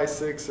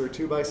 4x6 or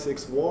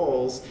 2x6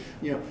 walls,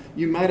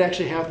 you might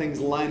actually have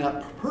things line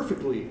up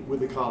perfectly with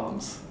the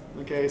columns.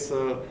 Okay,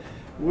 so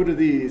what are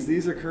these?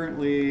 These are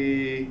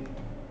currently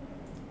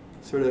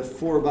sort of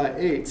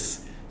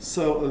 4x8s.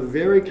 So a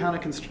very kind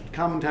of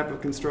common type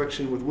of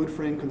construction with wood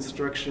frame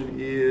construction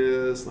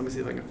is, let me see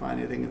if I can find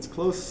anything that's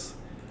close.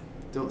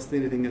 Don't see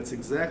anything that's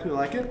exactly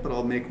like it, but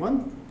I'll make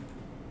one.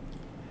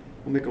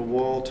 We'll make a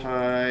wall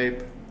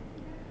type.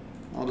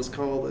 I'll just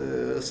call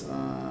this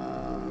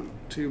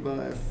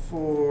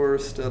 2x4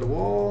 stud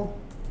wall.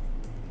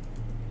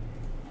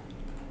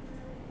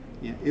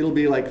 Yeah, it'll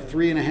be like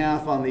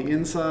 3.5 on the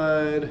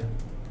inside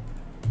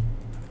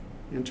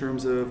in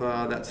terms of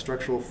that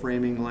structural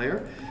framing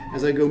layer.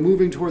 As I go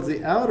moving towards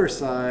the outer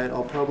side,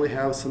 I'll probably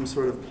have some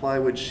sort of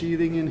plywood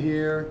sheathing in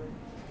here.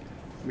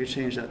 Let me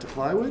change that to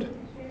plywood.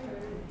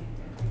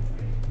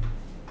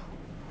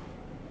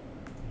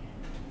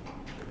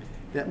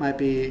 That might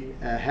be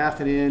a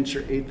 1/2 inch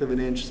or 1/8 of an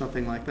inch,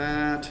 something like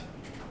that.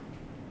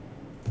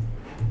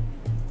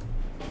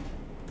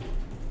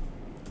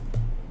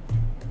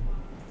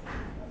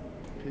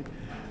 Okay.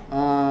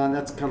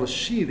 That's kind of a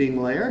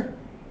sheathing layer.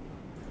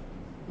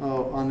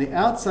 Oh, on the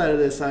outside of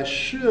this, I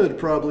should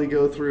probably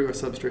go through a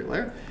substrate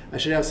layer. I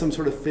should have some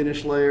sort of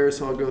finish layer,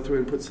 so I'll go through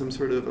and put some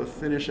sort of a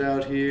finish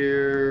out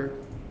here.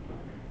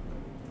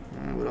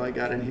 What do I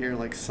got in here,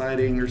 like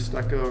siding or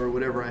stucco or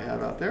whatever I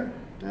have out there?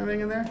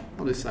 Having in there,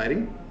 I'll do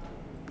siding.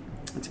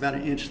 It's about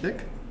 1 inch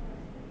thick,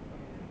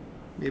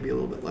 maybe a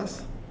little bit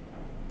less.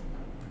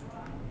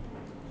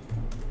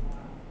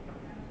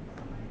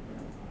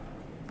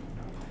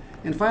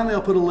 And finally,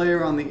 I'll put a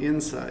layer on the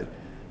inside.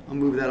 I'll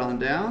move that on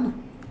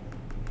down.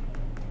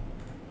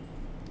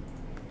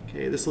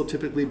 Okay, this will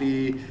typically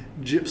be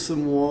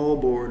gypsum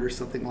wallboard or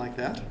something like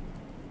that.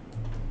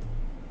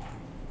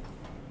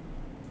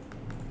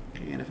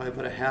 Okay, and if I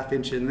put a 1/2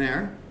 inch in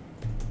there,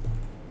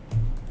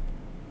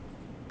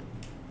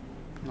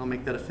 I'll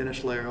make that a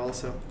finish layer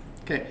also.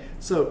 Okay,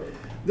 so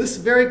this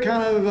very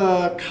kind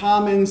of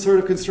common sort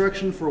of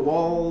construction for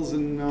walls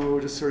and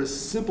just sort of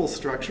simple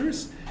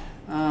structures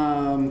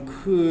let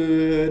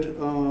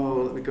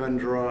me go ahead and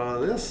draw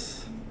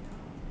this.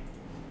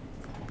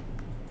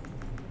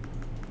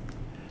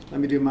 Let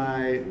me do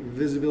my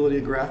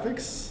visibility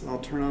graphics. I'll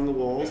turn on the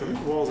walls. I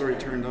think the walls are already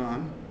turned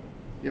on.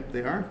 Yep,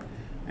 they are.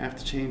 I have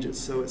to change it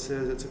so it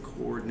says it's a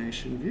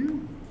coordination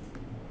view.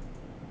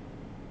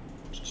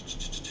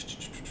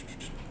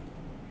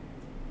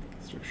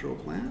 Structural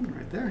plan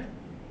right there.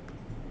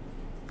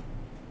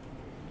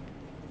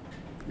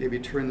 Maybe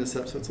turn this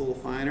up so it's a little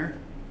finer.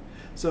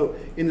 So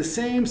in the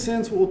same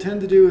sense, what we'll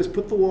tend to do is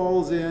put the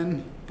walls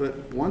in,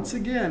 but once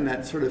again,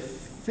 that sort of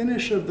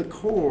finish of the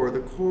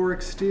core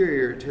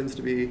exterior tends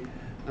to be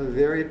a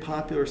very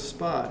popular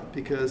spot,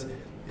 because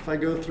if I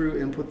go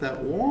through and put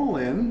that wall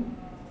in,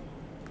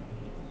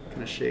 I'm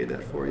going to shade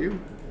that for you.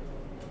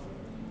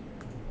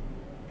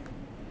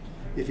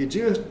 If you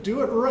just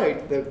do it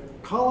right, the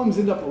columns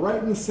end up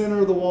right in the center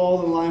of the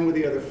wall in line with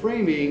the other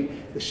framing.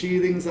 The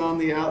sheathing's on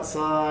the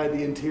outside,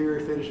 the interior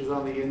finish is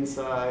on the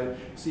inside,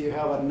 so you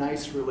have a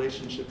nice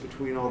relationship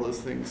between all those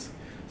things.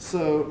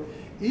 So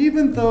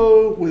even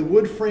though with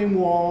wood frame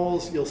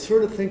walls, you'll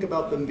sort of think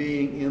about them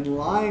being in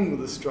line with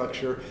the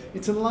structure,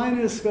 it's in line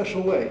in a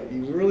special way.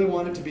 You really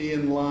want it to be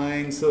in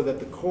line so that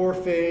the core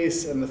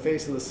face and the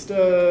face of the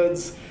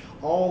studs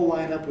all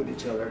line up with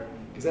each other,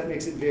 because that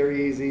makes it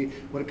very easy.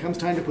 When it comes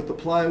time to put the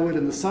plywood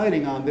and the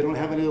siding on, they don't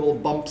have any little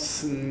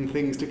bumps and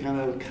things to kind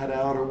of cut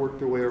out or work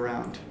their way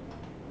around.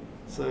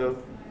 So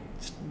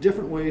it's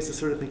different ways of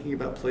sort of thinking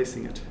about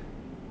placing it.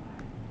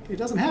 It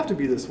doesn't have to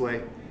be this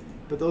way,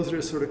 but those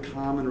are sort of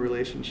common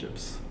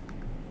relationships.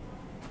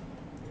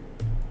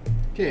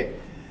 Okay,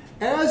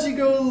 as you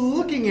go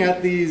looking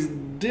at these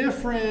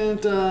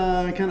different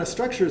kind of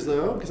structures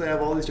though, because I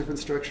have all these different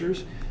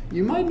structures,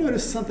 you might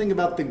notice something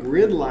about the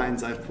grid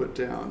lines I've put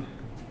down.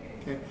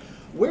 Okay.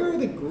 Where are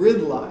the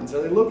grid lines?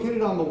 Are they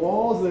located on the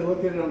walls or are they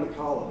located on the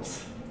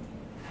columns?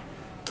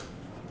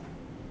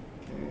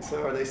 Okay,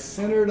 so are they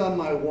centered on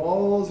my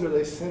walls or are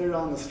they centered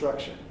on the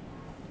structure?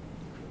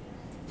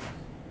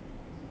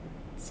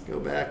 Let's go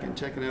back and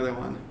check another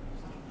one.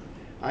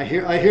 I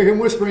hear him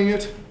whispering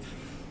it.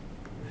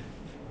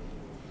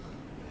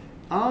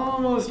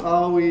 Almost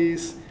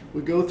always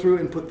we go through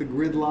and put the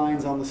grid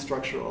lines on the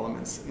structural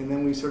elements. And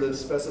then we sort of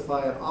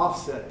specify an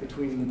offset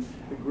between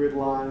the grid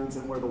lines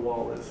and where the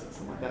wall is,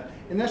 something like that.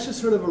 And that's just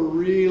sort of a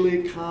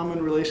really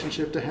common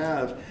relationship to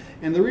have.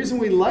 And the reason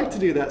we like to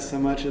do that so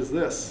much is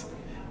this.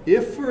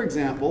 If, for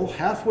example,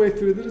 halfway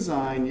through the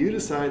design, you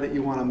decide that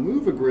you want to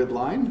move a grid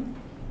line,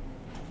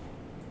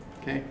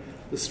 okay,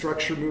 the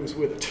structure moves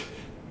with it,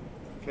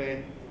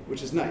 okay,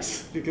 which is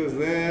nice, because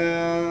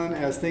then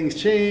as things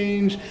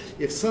change,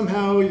 if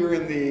somehow you're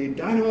in the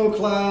dynamo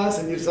class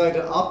and you decide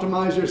to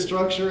optimize your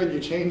structure and you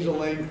change the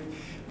length,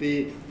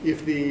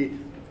 if the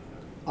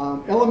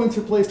elements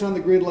are placed on the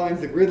grid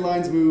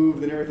lines move,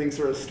 then everything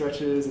sort of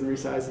stretches and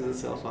resizes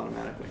itself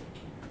automatically.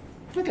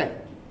 Okay.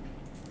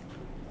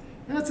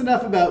 That's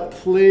enough about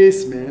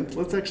placement.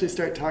 Let's actually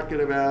start talking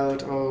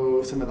about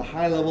some of the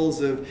high levels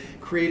of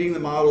creating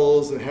the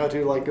models and how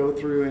to go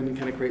through and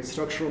kind of create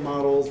structural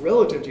models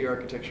relative to your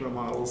architectural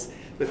models.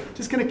 But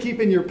just kind of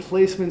keeping your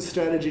placement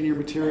strategy and your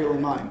material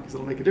in mind, because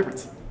it'll make a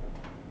difference.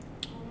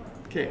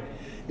 Okay,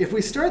 if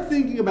we start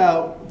thinking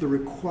about the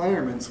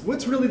requirements,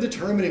 what's really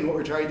determining what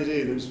we're trying to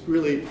do? There's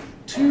really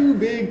two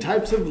big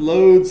types of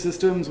load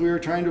systems we are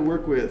trying to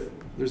work with.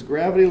 There's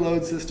gravity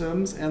load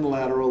systems and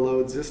lateral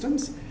load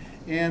systems.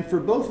 And for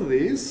both of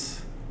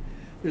these,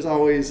 there's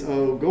always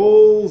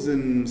goals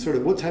and sort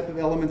of what type of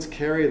elements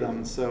carry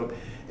them. So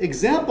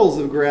examples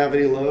of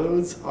gravity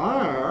loads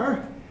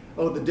are,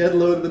 the dead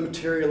load of the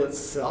material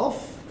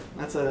itself.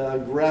 That's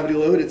a gravity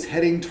load. It's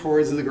heading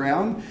towards the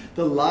ground.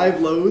 The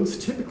live loads,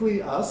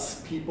 typically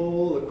us,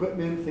 people,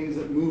 equipment, things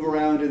that move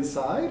around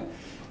inside.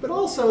 But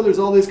also there's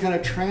all these kind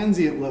of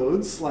transient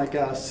loads like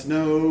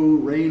snow,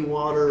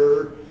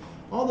 rainwater,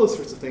 all those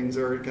sorts of things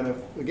are kind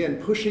of, again,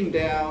 pushing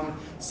down.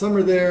 Some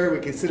are there, we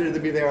consider to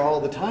be there all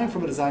the time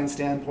from a design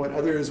standpoint.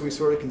 Others we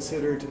sort of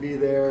consider to be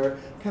there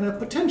kind of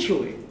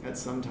potentially at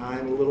some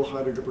time, a little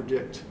harder to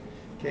predict.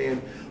 Okay,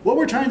 and what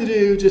we're trying to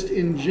do just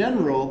in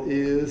general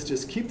is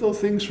just keep those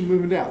things from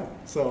moving down.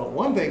 So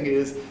one thing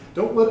is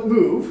don't let it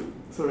move,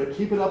 sort of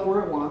keep it up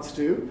where it wants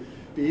to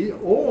be,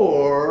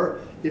 or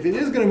if it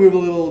is going to move a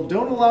little,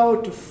 don't allow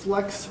it to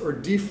flex or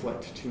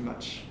deflect too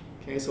much.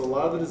 Okay, so a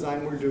lot of the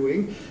design we're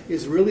doing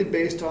is really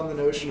based on the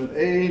notion of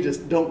A,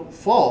 just don't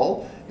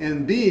fall,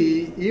 and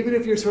B, even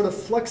if you're sort of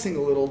flexing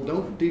a little,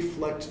 don't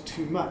deflect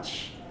too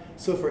much.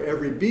 So for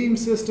every beam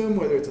system,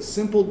 whether it's a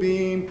simple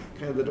beam,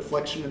 kind of the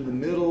deflection in the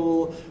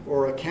middle,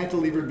 or a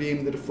cantilever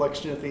beam, the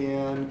deflection at the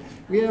end,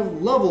 we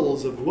have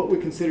levels of what we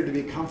consider to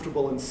be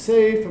comfortable and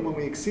safe, and when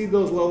we exceed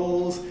those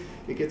levels,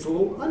 it gets a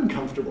little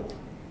uncomfortable.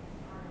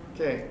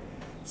 Okay,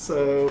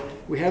 so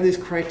we have these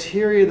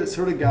criteria that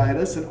sort of guide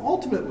us, and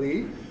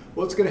ultimately,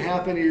 what's going to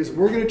happen is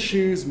we're going to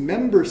choose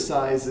member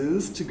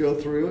sizes to go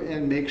through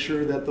and make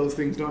sure that those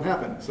things don't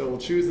happen. So we'll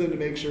choose them to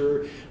make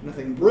sure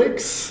nothing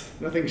breaks,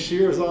 nothing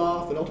shears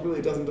off, and ultimately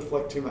it doesn't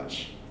deflect too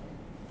much.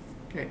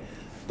 Okay,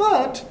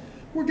 but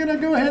we're going to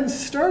go ahead and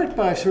start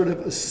by sort of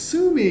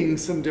assuming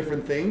some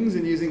different things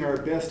and using our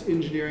best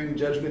engineering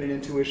judgment and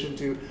intuition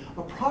to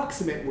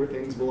approximate where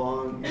things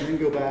belong, and then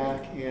go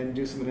back and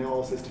do some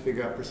analysis to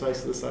figure out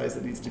precisely the size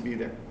that needs to be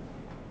there.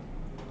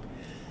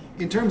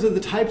 In terms of the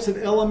types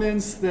of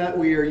elements that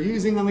we are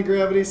using on the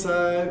gravity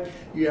side,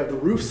 you have the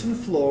roofs and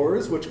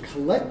floors, which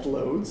collect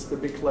loads, the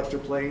big collector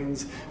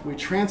planes. We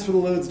transfer the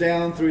loads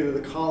down through either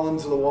the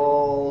columns or the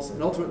walls,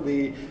 and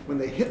ultimately, when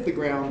they hit the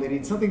ground, they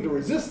need something to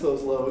resist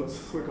those loads.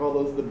 We call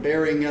those the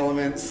bearing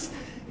elements,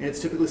 and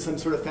it's typically some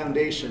sort of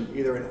foundation,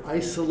 either an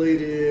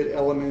isolated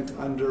element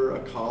under a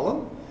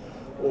column,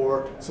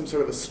 or some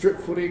sort of a strip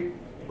footing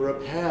or a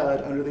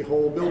pad under the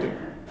whole building.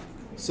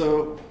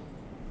 So,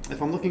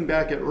 if I'm looking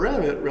back at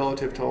Revit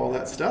relative to all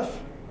that stuff,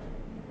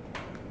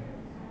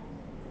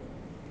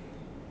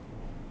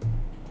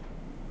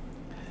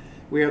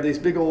 we have these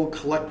big old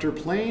collector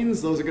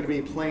planes. Those are going to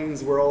be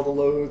planes where all the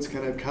loads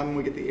kind of come.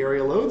 We get the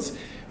area loads.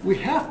 We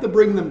have to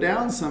bring them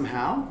down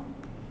somehow.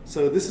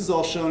 So this is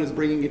all shown as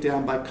bringing it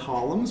down by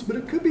columns, but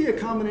it could be a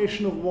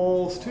combination of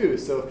walls too.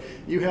 So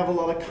you have a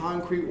lot of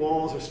concrete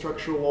walls or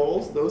structural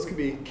walls. Those could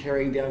be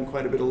carrying down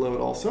quite a bit of load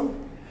also.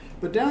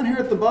 But down here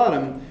at the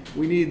bottom,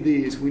 we need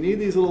these. We need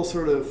these little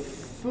sort of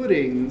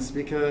footings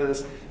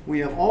because we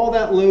have all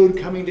that load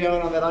coming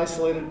down on that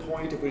isolated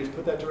point. If we just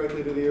put that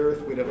directly to the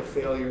earth, we'd have a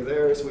failure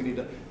there. So we need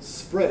to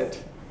spread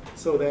it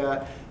so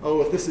that,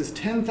 if this is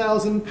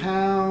 10,000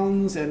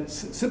 pounds, and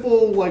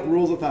simple like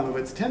rules of thumb, if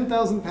it's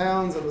 10,000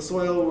 pounds and the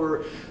soil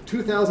were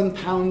 2,000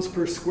 pounds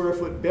per square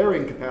foot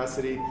bearing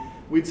capacity,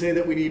 we'd say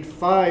that we need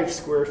 5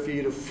 square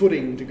feet of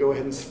footing to go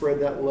ahead and spread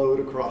that load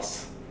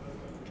across.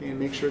 And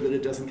make sure that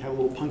it doesn't have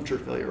a little puncture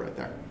failure right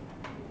there.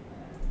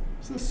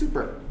 So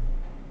super.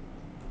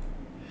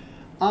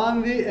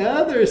 On the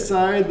other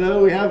side,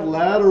 though, we have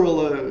lateral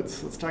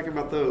loads. Let's talk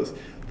about those.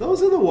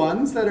 Those are the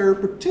ones that are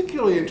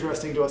particularly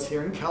interesting to us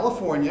here in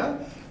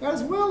California,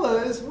 as well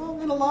as, well,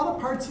 in a lot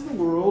of parts of the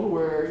world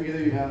where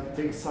either you have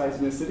big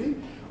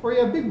seismicity or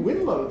you have big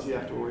wind loads you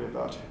have to worry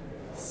about.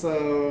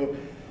 So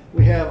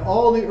we have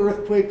all the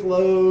earthquake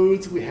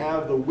loads, we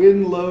have the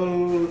wind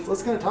loads.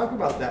 Let's kind of talk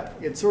about that.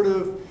 It's sort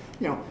of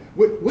you know,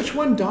 which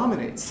one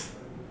dominates?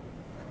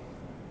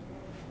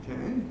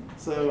 Okay,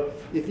 so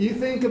if you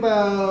think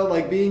about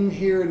like being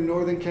here in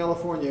Northern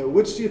California,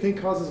 which do you think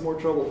causes more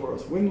trouble for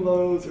us? Wind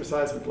loads or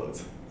seismic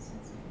loads?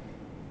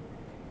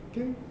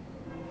 Okay,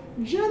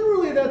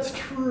 generally that's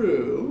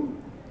true.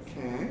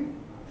 Okay,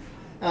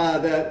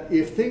 that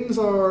if things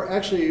are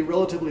actually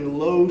relatively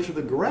low to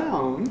the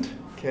ground,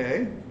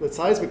 okay, the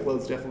seismic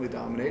loads definitely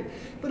dominate.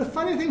 But a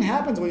funny thing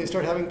happens when you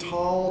start having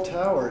tall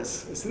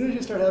towers. As soon as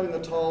you start having the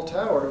tall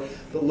tower,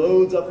 the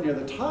loads up near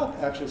the top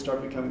actually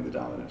start becoming the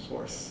dominant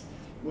force.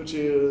 Which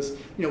is,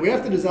 you know, we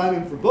have to design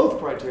them for both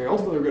criteria.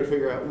 Ultimately, we're going to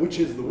figure out which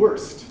is the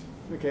worst.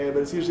 Okay,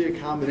 but it's usually a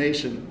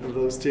combination of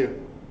those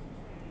two.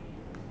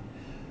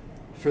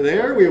 For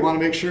there, we want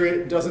to make sure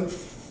it doesn't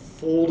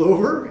fold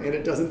over and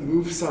it doesn't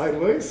move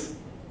sideways.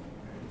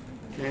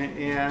 Okay,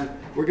 and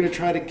we're going to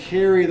try to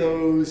carry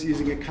those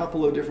using a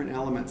couple of different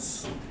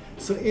elements.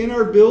 So in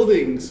our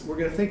buildings, we're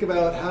going to think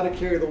about how to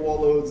carry the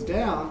wall loads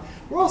down.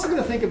 We're also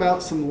going to think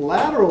about some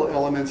lateral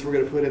elements we're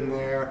going to put in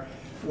there,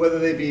 whether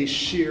they be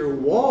shear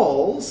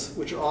walls,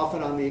 which are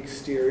often on the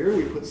exterior.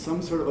 We put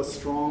some sort of a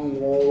strong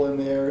wall in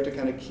there to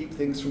kind of keep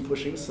things from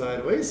pushing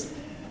sideways.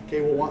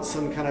 Okay, we'll want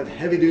some kind of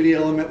heavy-duty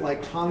element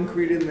like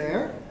concrete in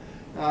there,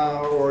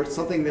 or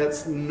something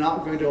that's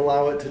not going to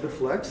allow it to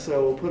deflect.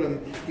 So we'll put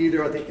them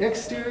either at the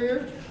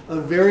exterior. A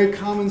very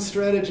common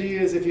strategy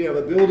is if you have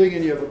a building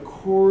and you have a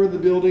core of the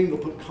building, they'll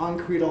put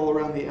concrete all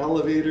around the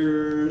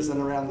elevators and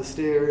around the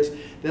stairs.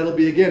 That'll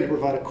be, again, to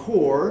provide a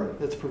core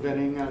that's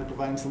providing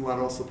some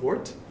lateral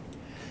support.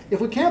 If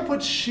we can't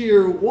put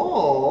shear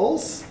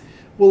walls,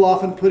 we'll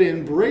often put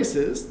in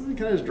braces. Let me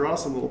kind of just draw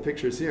some little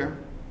pictures here.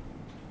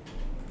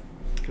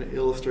 Kind of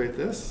illustrate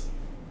this.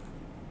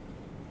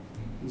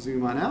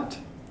 Zoom on out.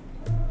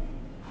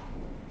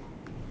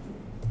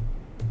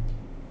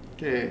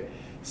 Okay.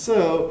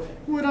 So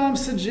what I'm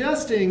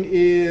suggesting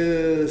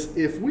is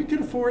if we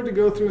can afford to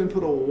go through and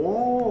put a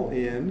wall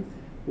in,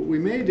 what we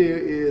may do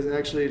is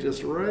actually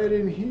just right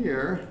in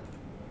here,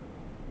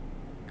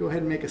 go ahead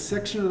and make a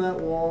section of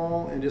that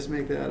wall and just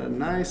make that a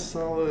nice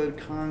solid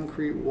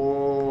concrete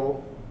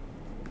wall.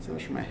 So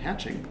much for my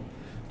hatching.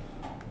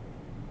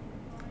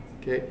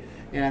 Okay,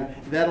 and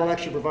that'll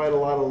actually provide a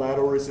lot of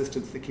lateral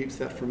resistance that keeps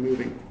that from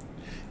moving.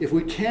 If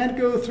we can't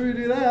go through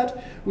to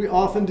that, we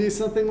often do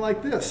something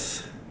like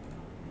this.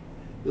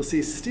 You'll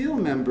see steel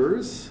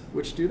members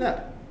which do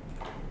that.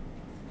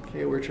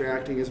 Okay, which are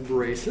acting as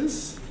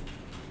braces.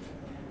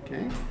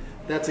 Okay,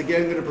 that's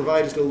again going to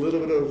provide just a little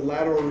bit of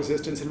lateral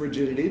resistance and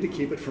rigidity to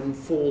keep it from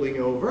folding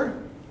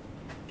over.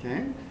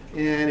 Okay,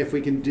 and if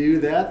we can do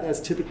that, that's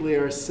typically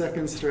our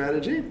second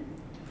strategy.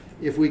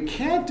 If we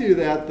can't do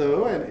that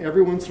though, and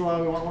every once in a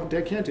while we want one,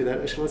 can't do that.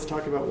 Actually, let's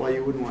talk about why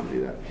you wouldn't want to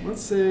do that.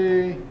 Let's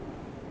say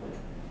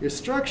your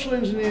structural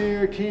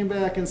engineer came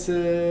back and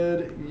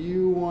said,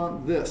 you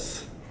want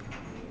this.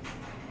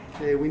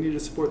 Okay, we need to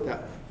support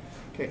that.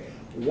 Okay,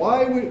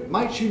 why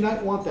might you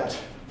not want that?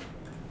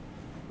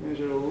 As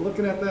you're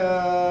looking at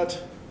that,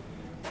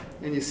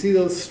 and you see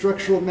those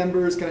structural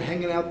members kind of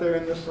hanging out there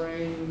in the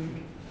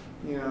frame,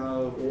 you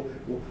know,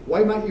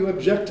 why might you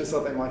object to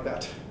something like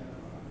that?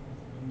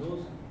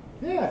 Windows?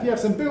 Yeah, if you have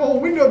some big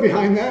old window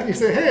behind that, you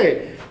say,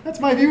 hey, that's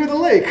my view of the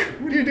lake.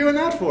 What are you doing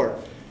that for?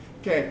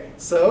 Okay,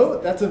 so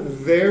that's a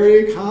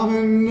very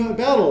common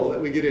battle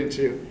that we get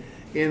into.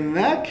 In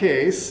that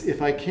case,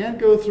 if I can't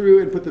go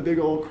through and put the big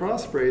old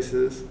cross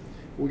braces,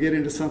 we'll get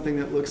into something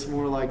that looks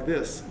more like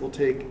this. We'll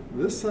take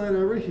this side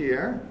over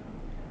here,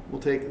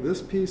 we'll take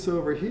this piece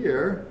over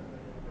here,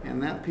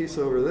 and that piece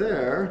over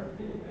there,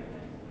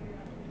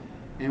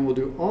 and we'll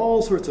do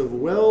all sorts of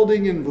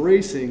welding and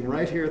bracing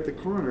right here at the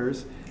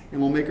corners, and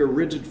we'll make a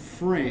rigid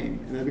frame,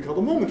 and that'll be called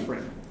a moment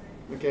frame.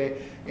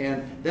 Okay,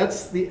 and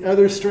that's the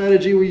other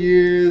strategy we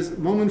use.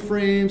 Moment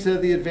frames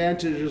have the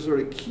advantage of sort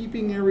of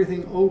keeping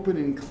everything open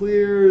and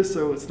clear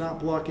so it's not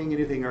blocking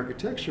anything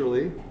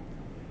architecturally.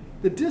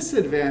 The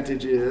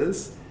disadvantage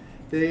is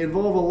they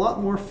involve a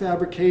lot more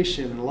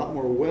fabrication, a lot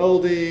more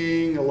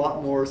welding, a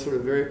lot more sort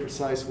of very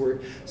precise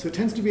work. So it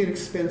tends to be an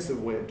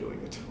expensive way of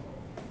doing it.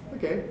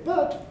 Okay,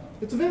 but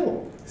it's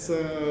available.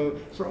 So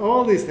for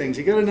all these things,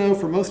 you got to know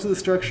for most of the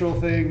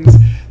structural things,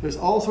 there's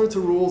all sorts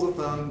of rules of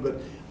thumb, but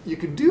you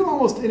can do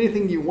almost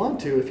anything you want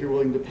to if you're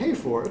willing to pay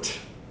for it.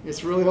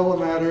 It's really all a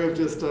matter of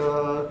just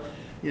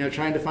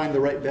trying to find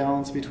the right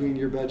balance between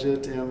your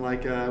budget and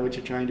like what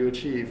you're trying to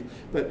achieve.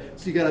 But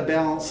so you got to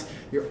balance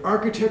your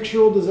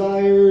architectural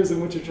desires and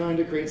what you're trying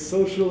to create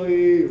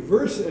socially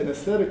versus and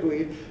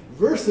aesthetically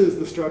versus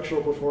the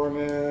structural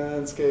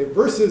performance, okay,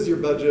 versus your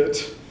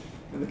budget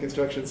and the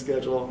construction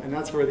schedule, and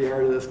that's where the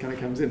art of this kind of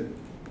comes in.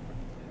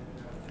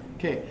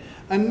 Okay,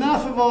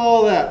 enough of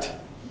all that.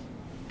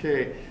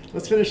 Okay.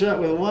 Let's finish up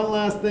with one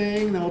last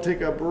thing, then we'll take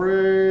a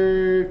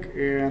break,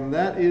 and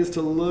that is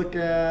to look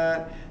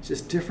at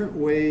just different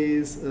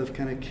ways of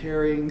kind of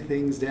carrying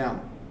things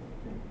down.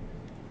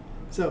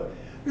 So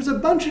there's a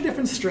bunch of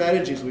different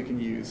strategies we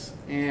can use,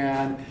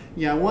 and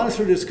I want to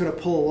sort of just kind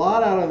of pull a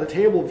lot out on the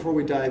table before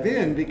we dive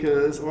in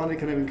because I want to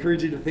kind of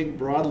encourage you to think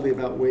broadly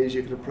about ways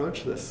you can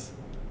approach this.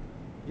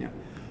 Yeah.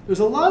 There's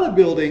a lot of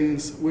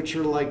buildings which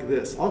are like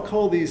this. I'll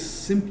call these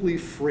simply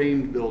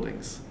framed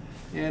buildings.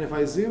 And if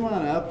I zoom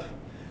on up,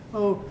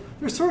 oh,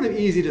 they're sort of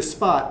easy to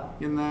spot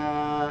in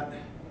that,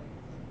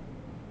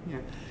 yeah.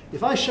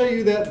 If I show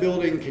you that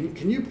building,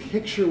 can you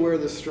picture where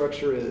the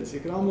structure is? You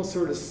can almost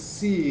sort of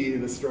see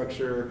the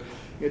structure.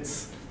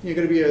 It's going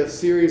to be a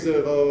series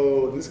of,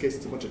 in this case,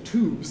 it's a bunch of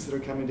tubes that are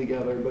coming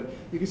together, but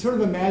you can sort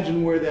of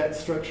imagine where that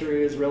structure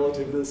is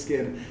relative to the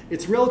skin.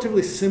 It's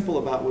relatively simple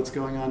about what's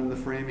going on in the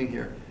framing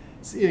here.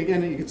 See,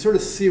 again, you can sort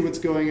of see what's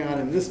going on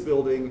in this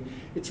building.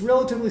 It's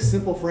relatively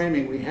simple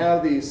framing. We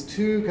have these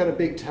two kind of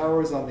big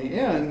towers on the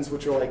ends,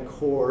 which are like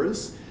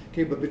cores.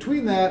 Okay, but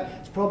between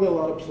that, it's probably a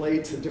lot of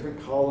plates and different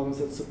columns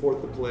that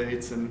support the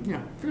plates,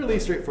 and fairly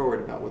straightforward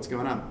about what's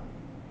going on.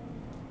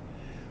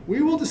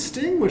 We will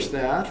distinguish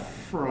that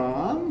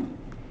from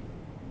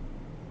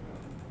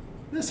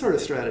this sort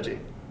of strategy.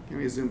 Let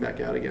me zoom back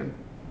out again.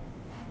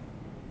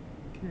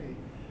 Okay.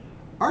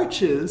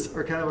 Arches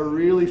are kind of a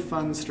really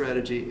fun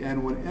strategy,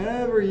 and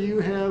whenever you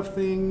have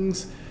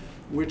things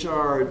which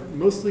are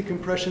mostly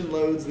compression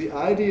loads, the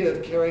idea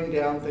of carrying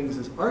down things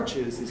as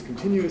arches, these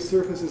continuous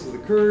surfaces with the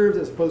curves,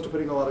 as opposed to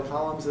putting a lot of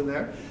columns in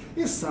there,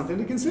 is something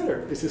to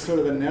consider. This is sort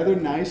of another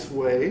nice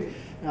way,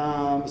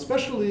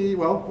 especially,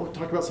 well, we'll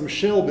talk about some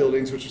shell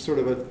buildings, which are sort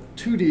of a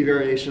 2D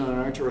variation on an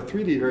arch or a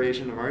 3D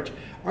variation of arch.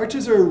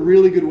 Arches are a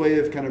really good way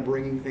of kind of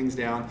bringing things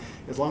down,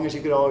 as long as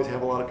you could always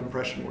have a lot of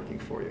compression working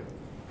for you.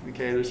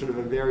 Okay, they're sort of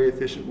a very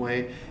efficient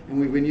way,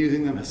 and we've been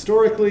using them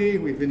historically,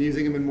 we've been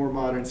using them in more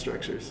modern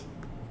structures.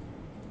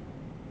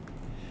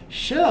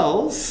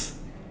 Shells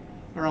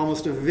are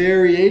almost a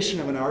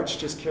variation of an arch,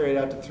 just carried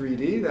out to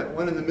 3D. That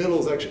one in the middle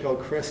is actually called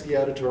Kresge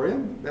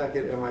Auditorium, back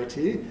at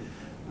MIT.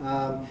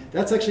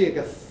 That's actually like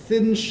a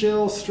thin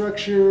shell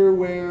structure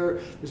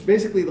where there's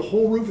basically the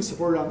whole roof is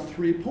supported on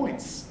 3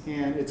 points,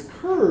 and it's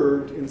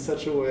curved in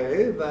such a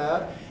way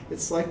that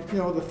it's like,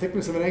 the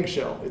thickness of an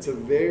eggshell. It's a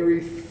very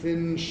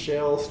thin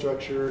shell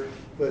structure,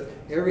 but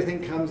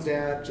everything comes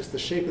down, just the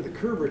shape of the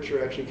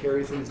curvature actually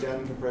carries things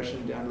down in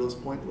compression down to those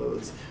point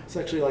loads. It's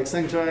actually like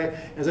Sengchai,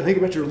 as I think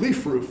about your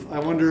leaf roof, I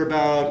wonder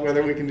about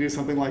whether we can do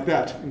something like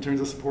that in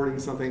terms of supporting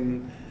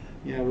something,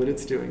 what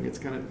it's doing. It's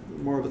kind of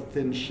more of a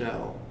thin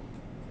shell.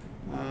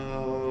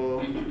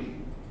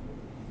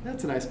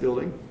 That's a nice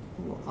building,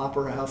 a little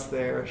opera house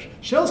there.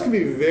 Shells can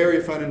be very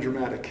fun and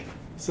dramatic.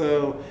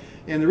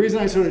 And the reason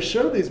I sort of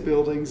show these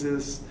buildings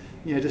is,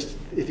 just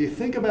if you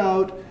think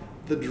about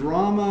the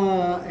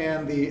drama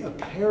and the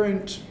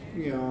apparent,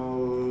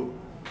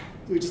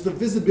 just the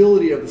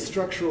visibility of the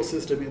structural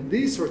system in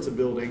these sorts of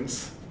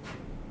buildings,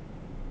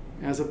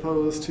 as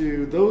opposed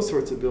to those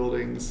sorts of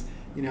buildings.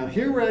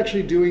 Here we're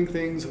actually doing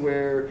things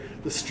where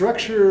the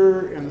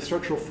structure and the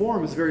structural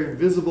form is very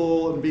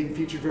visible and being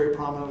featured very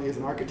prominently as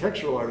an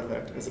architectural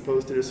artifact, as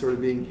opposed to just sort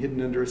of being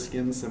hidden under a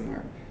skin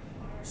somewhere.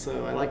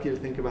 So I like you to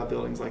think about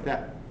buildings like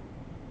that.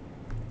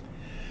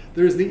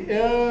 There's the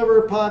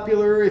ever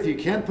popular, if you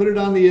can't put it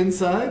on the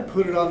inside,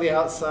 put it on the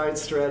outside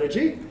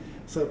strategy.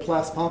 So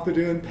Place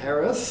Pompidou in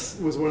Paris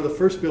was one of the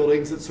first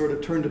buildings that sort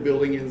of turned a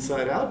building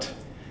inside out.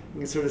 You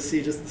can sort of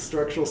see just the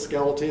structural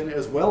skeleton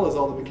as well as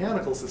all the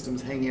mechanical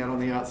systems hanging out on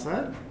the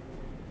outside.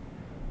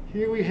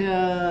 Here we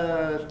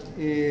have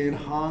in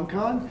Hong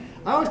Kong.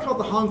 I always call it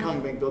the Hong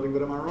Kong Bank building,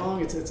 but am I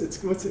wrong? I'm trying to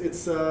think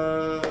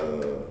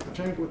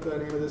what the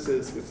name of this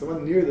is. It's the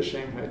one near the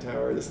Shanghai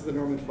Tower. This is the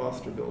Norman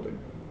Foster building.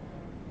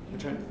 I'm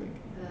trying to think.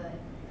 The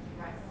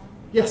right one?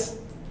 Yes.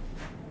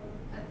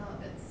 I thought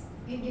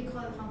you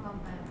call it Hong Kong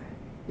Bank, right?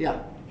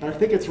 Yeah, and I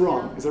think it's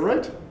wrong. Is that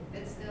right?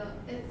 It's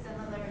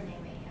another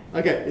name, yeah.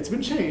 Okay, it's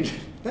been changed.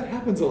 That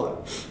happens a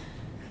lot.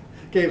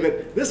 Okay,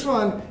 but this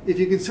one, if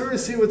you can sort of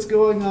see what's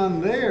going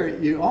on there,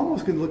 you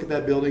almost can look at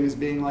that building as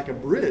being like a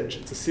bridge.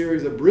 It's a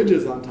series of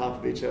bridges on top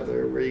of each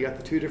other where you got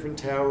the two different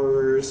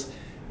towers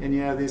and you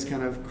have these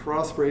kind of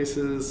cross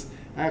braces.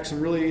 I have some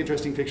really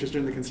interesting pictures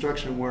during the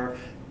construction where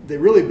they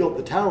really built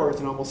the towers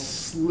and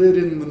almost slid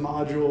in the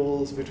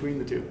modules between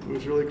the two. It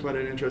was really quite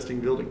an interesting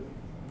building.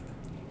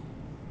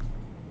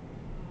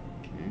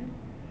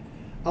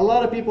 A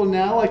lot of people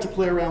now like to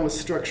play around with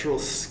structural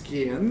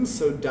skins,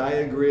 so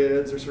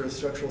diagrids are sort of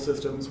structural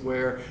systems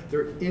where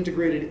they're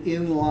integrated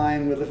in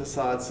line with a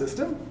facade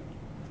system.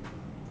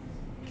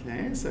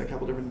 Okay, so a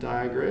couple different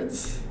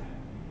diagrids.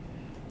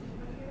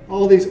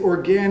 All these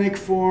organic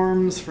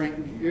forms,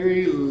 Frank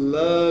Gehry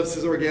loves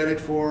his organic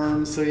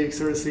forms, so you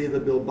sort of see the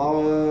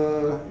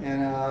Bilbao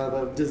and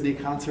the Disney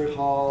Concert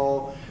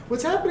Hall.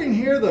 What's happening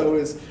here, though,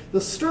 is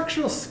the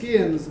structural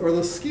skins, or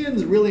the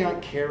skins really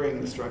aren't carrying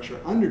the structure.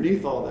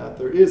 Underneath all that,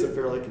 there is a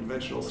fairly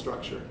conventional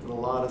structure with a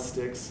lot of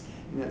sticks,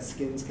 and that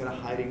skin's kind of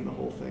hiding the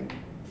whole thing.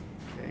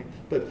 Okay?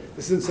 But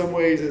this in some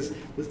ways is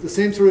the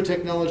same sort of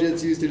technology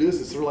that's used to do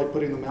this. It's sort of like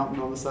putting the mountain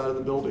on the side of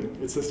the building.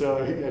 It's just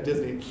at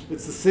Disney.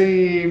 It's the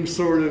same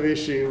sort of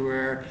issue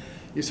where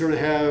you sort of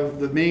have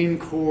the main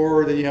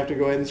core, then you have to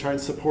go ahead and try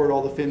and support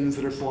all the fins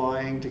that are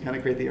flying to kind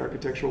of create the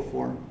architectural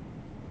form.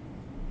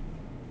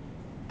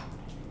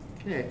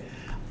 Okay.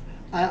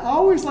 I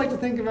always like to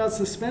think about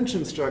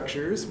suspension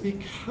structures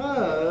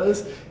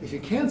because if you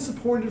can't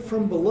support it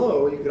from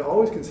below, you could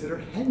always consider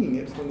hanging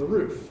it from the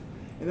roof.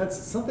 And that's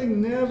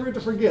something never to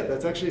forget.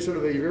 That's actually sort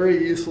of a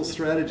very useful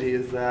strategy,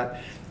 is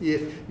that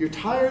if you're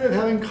tired of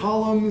having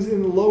columns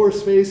in the lower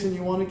space and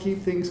you want to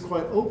keep things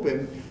quite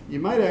open, you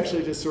might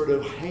actually just sort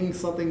of hang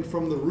something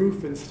from the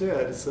roof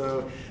instead.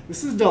 So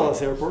this is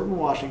Dulles Airport in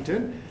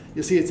Washington.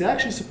 You'll see it's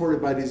actually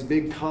supported by these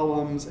big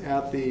columns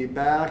at the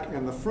back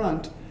and the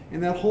front,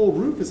 and that whole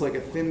roof is like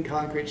a thin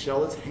concrete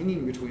shell that's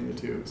hanging between the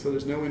two. So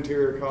there's no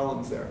interior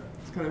columns there.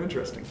 It's kind of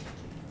interesting.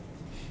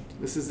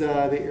 This is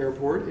the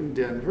airport in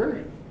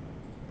Denver.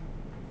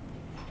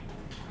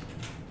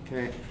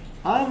 Okay,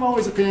 I'm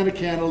always a fan of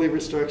cantilever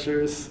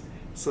structures.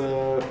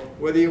 So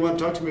whether you want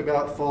to talk to me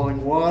about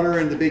falling water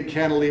and the big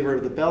cantilever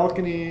of the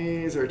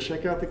balconies, or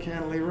check out the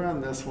cantilever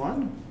on this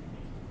one.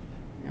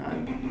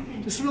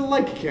 I just sort of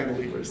like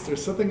cantilevers.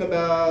 There's something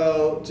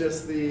about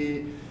just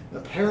the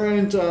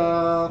apparent,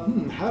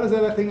 how does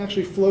that thing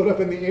actually float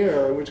up in the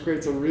air, which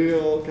creates a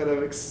real kind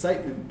of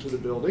excitement to the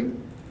building.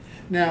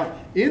 Now,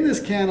 in this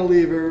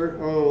cantilever,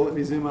 let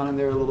me zoom on in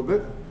there a little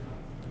bit.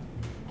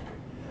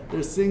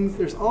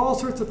 There's all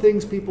sorts of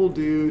things people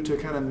do to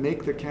kind of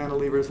make the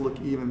cantilevers look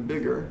even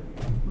bigger.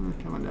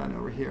 Coming down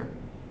over here.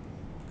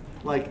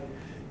 Like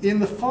in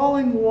the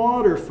falling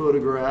water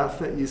photograph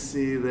that you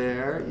see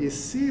there, you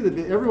see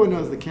everyone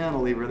knows the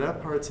cantilever,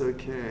 that part's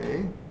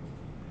okay.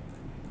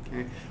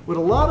 Okay. What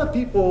a lot of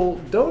people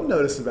don't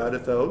notice about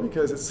it though,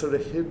 because it's sort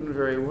of hidden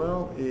very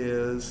well,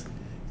 is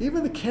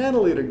even the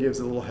cantilever gives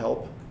a little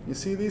help. You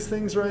see these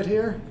things right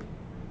here?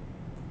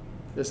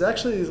 There's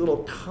actually these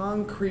little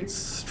concrete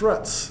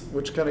struts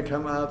which kind of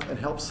come up and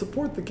help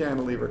support the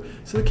cantilever.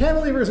 So the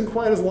cantilever isn't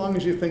quite as long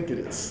as you think it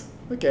is.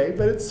 Okay,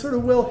 but it's sort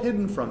of well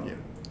hidden from you.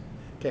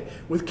 Okay,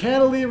 with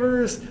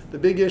cantilevers, the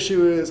big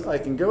issue is I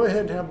can go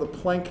ahead and have the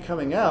plank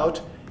coming out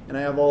and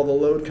I have all the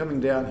load coming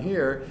down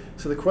here.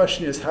 So the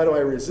question is, how do I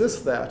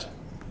resist that?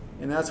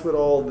 And that's what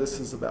all this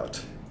is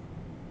about.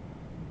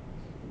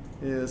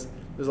 There's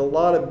a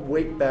lot of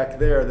weight back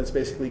there that's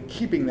basically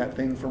keeping that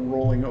thing from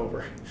rolling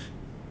over.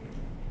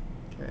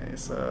 Okay,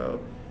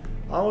 so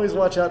always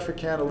watch out for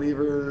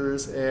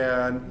cantilevers,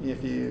 and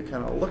if you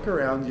kind of look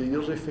around, you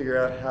usually figure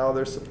out how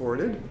they're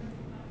supported.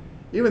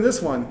 Even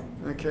this one,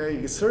 okay, you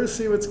can sort of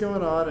see what's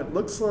going on. It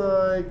looks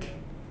like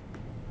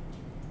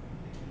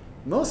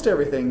most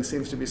everything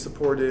seems to be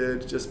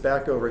supported just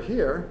back over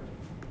here,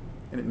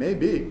 and it may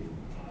be.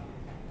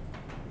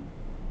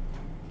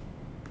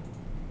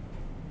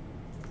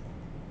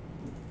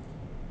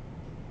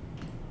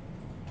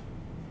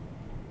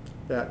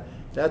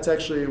 That's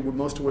actually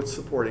most of what's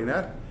supporting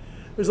that.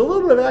 There's a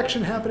little bit of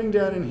action happening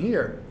down in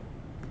here.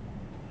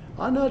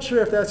 I'm not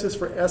sure if that's just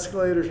for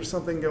escalators or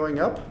something going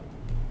up.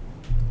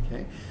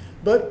 Okay,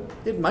 but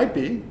it might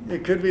be.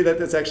 It could be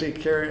that it's actually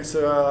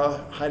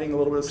hiding a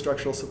little bit of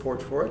structural support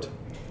for it.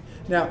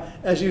 Now,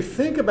 as you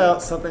think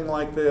about something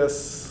like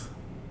this,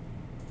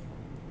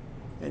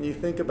 and you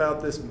think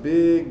about this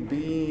big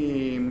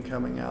beam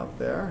coming out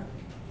there,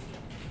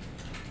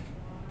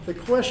 the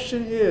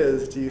question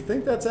is, do you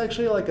think that's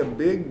actually like a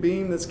big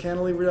beam that's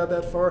cantilevered out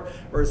that far,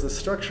 or is the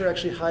structure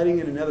actually hiding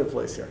in another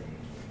place here?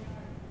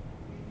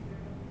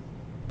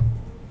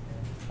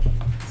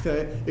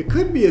 Okay, it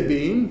could be a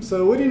beam.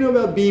 So what do you know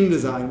about beam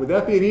design? Would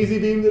that be an easy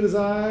beam to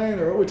design,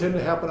 or what would tend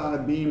to happen on a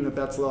beam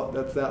that's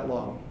that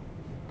long?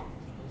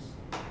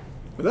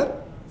 With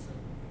that?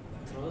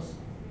 Truss.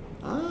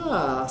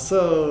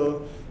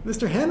 So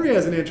Mr. Henry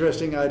has an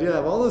interesting idea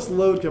of all this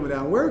load coming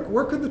down.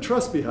 Where could the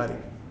truss be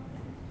hiding?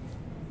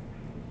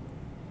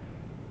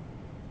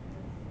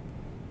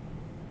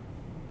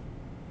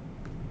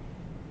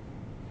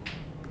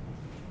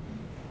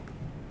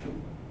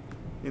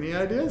 Any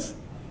ideas?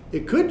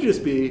 It could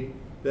just be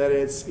that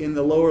it's in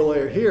the lower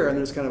layer here and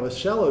there's kind of a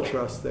shallow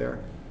truss there.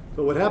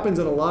 But what happens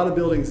in a lot of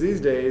buildings these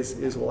days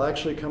is we'll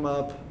actually come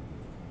up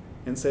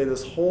and say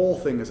this whole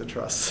thing is a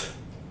truss.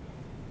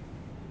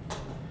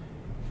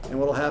 And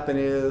what will happen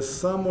is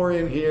somewhere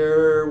in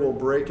here we'll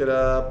break it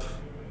up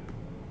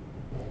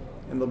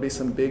and there'll be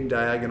some big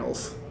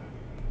diagonals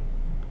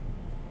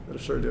that are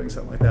sort of doing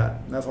something like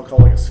that. And that's what I'll call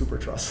like a super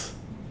truss.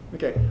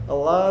 Okay, a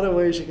lot of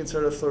ways you can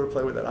sort of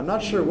play with that. I'm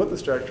not sure what the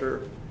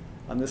structure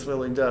on this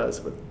building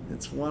does, but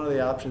it's one of the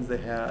options they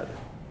had.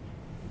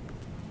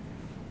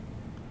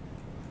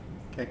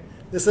 Okay,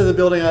 this is a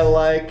building I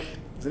like.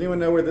 Does anyone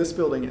know where this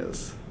building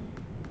is?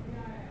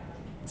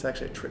 It's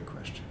actually a trick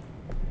question.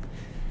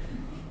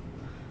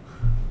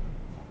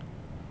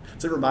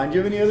 Does it remind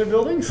you of any other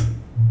buildings?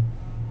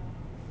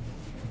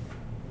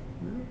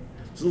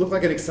 Does it look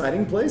like an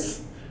exciting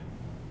place?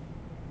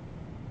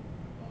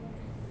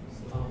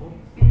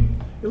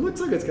 It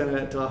looks like it's kind of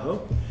at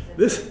Tahoe.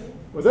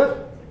 Was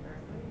that?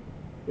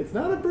 It's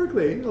not at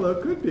Berkeley, although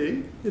it could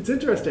be. It's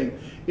interesting.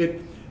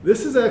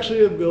 This is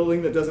actually a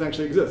building that doesn't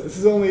actually exist. This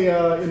is only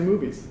in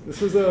movies.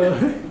 This is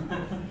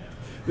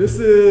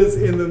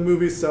in the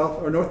movie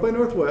North by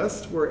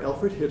Northwest, where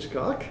Alfred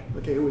Hitchcock,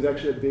 who was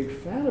actually a big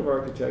fan of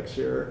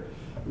architecture,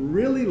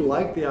 really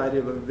liked the idea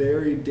of a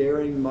very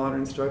daring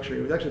modern structure.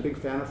 He was actually a big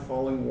fan of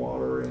falling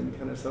water and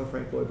kind of some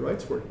Frank Lloyd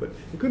Wright's work, but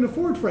he couldn't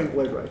afford Frank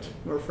Lloyd Wright,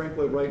 or Frank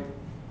Lloyd Wright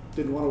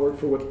didn't want to work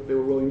for what they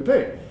were willing to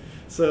pay.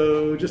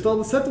 So just all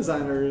the set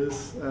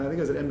designers, I think it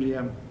was at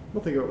MGM, I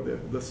don't think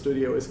what the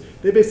studio is,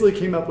 they basically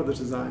came up with the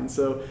design.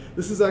 So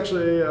this is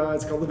actually,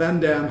 it's called the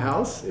Van Damme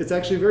house. It's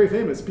actually very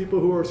famous. People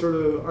who are sort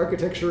of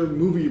architecture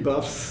movie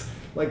buffs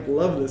like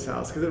love this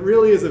house because it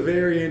really is a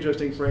very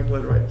interesting Frank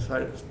Lloyd Wright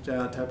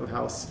type of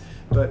house.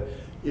 But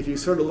if you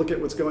sort of look at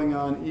what's going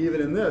on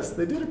even in this,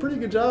 they did a pretty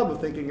good job of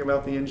thinking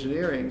about the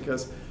engineering,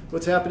 because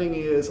what's happening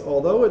is,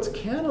 although it's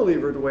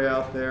cantilevered way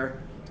out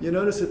there, you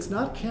notice it's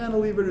not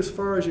cantilevered as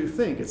far as you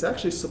think. It's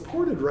actually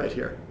supported right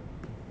here.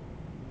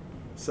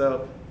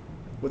 So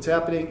what's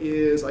happening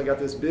is I got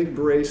this big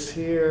brace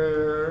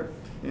here,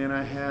 and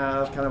I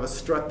have kind of a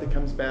strut that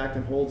comes back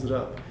and holds it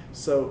up.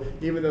 So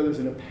even though there's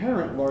an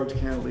apparent large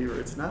cantilever,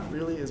 it's not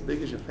really as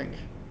big as you think.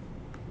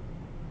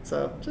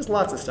 So just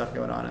lots of stuff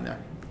going on in there.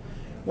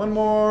 One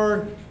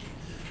more.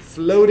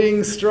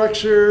 Floating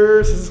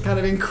structures. This is kind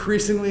of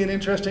increasingly an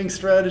interesting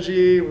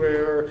strategy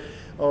where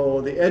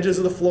the edges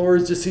of the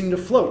floors just seem to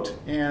float.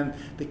 And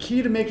the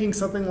key to making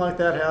something like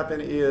that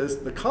happen is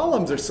the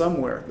columns are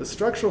somewhere. The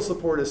structural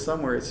support is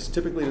somewhere. It's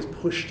typically just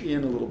pushed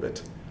in a little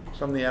bit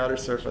from the outer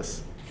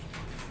surface.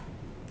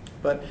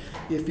 But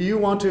if you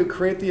want to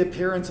create the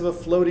appearance of a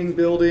floating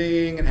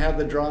building and have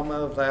the drama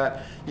of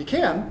that, you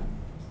can.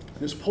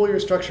 Just pull your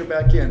structure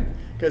back in,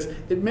 because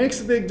it makes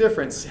a big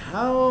difference.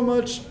 How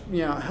much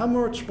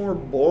more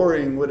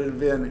boring would it have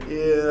been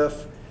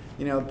if,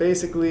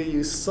 basically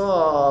you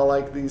saw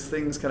like these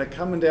things kind of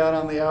coming down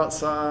on the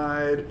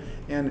outside,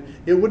 and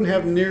it wouldn't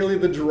have nearly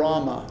the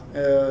drama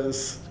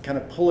as kind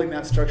of pulling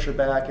that structure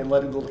back and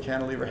letting the little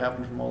cantilever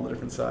happen from all the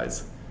different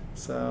sides.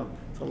 So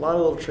it's a lot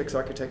of little tricks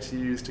architects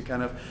use to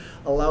kind of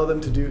allow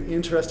them to do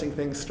interesting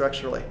things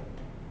structurally.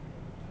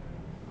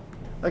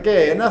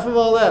 Okay, enough of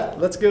all that.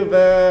 Let's go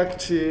back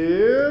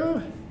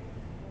to,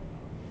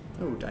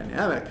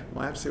 dynamic.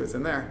 We'll have to see what's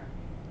in there.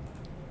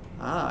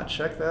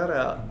 Check that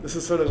out. This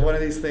is sort of one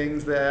of these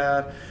things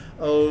that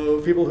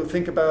people who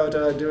think about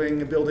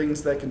doing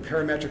buildings that can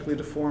parametrically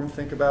deform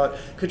think about,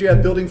 could you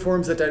have building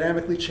forms that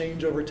dynamically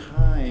change over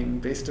time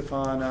based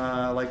upon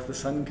like the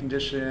sun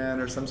condition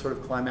or some sort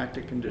of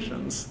climactic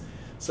conditions?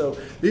 So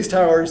these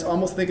towers,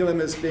 almost think of them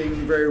as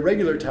being very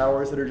regular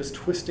towers that are just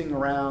twisting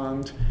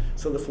around,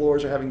 so the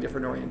floors are having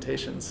different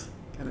orientations,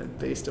 kind of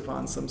based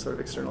upon some sort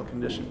of external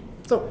condition.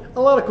 So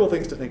a lot of cool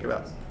things to think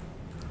about.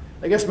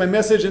 I guess my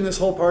message in this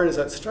whole part is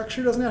that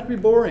structure doesn't have to be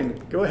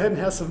boring. Go ahead and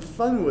have some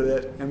fun with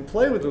it and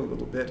play with it a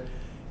little bit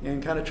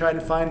and kind of try to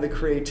find the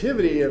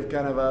creativity of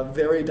kind of a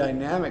very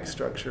dynamic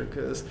structure,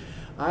 because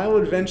I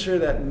would venture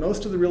that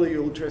most of the really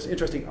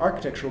interesting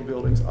architectural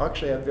buildings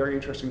actually have very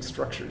interesting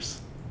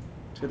structures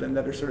to them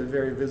that are sort of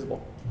very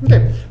visible.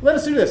 Okay, let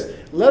us do this.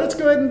 Let us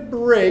go ahead and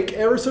break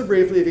ever so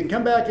briefly. If you can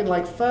come back in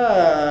like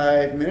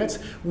 5 minutes,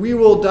 we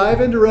will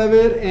dive into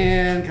Revit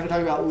and kind of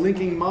talk about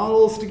linking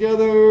models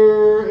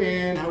together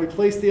and how we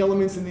place the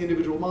elements in the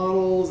individual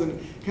models, and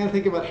kind of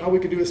think about how we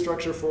could do a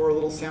structure for a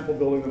little sample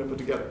building that I put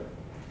together.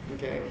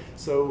 Okay,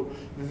 so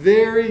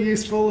very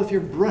useful if you're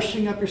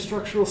brushing up your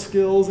structural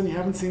skills and you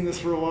haven't seen this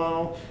for a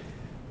while.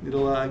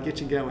 It'll get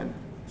you going.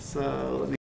 So let me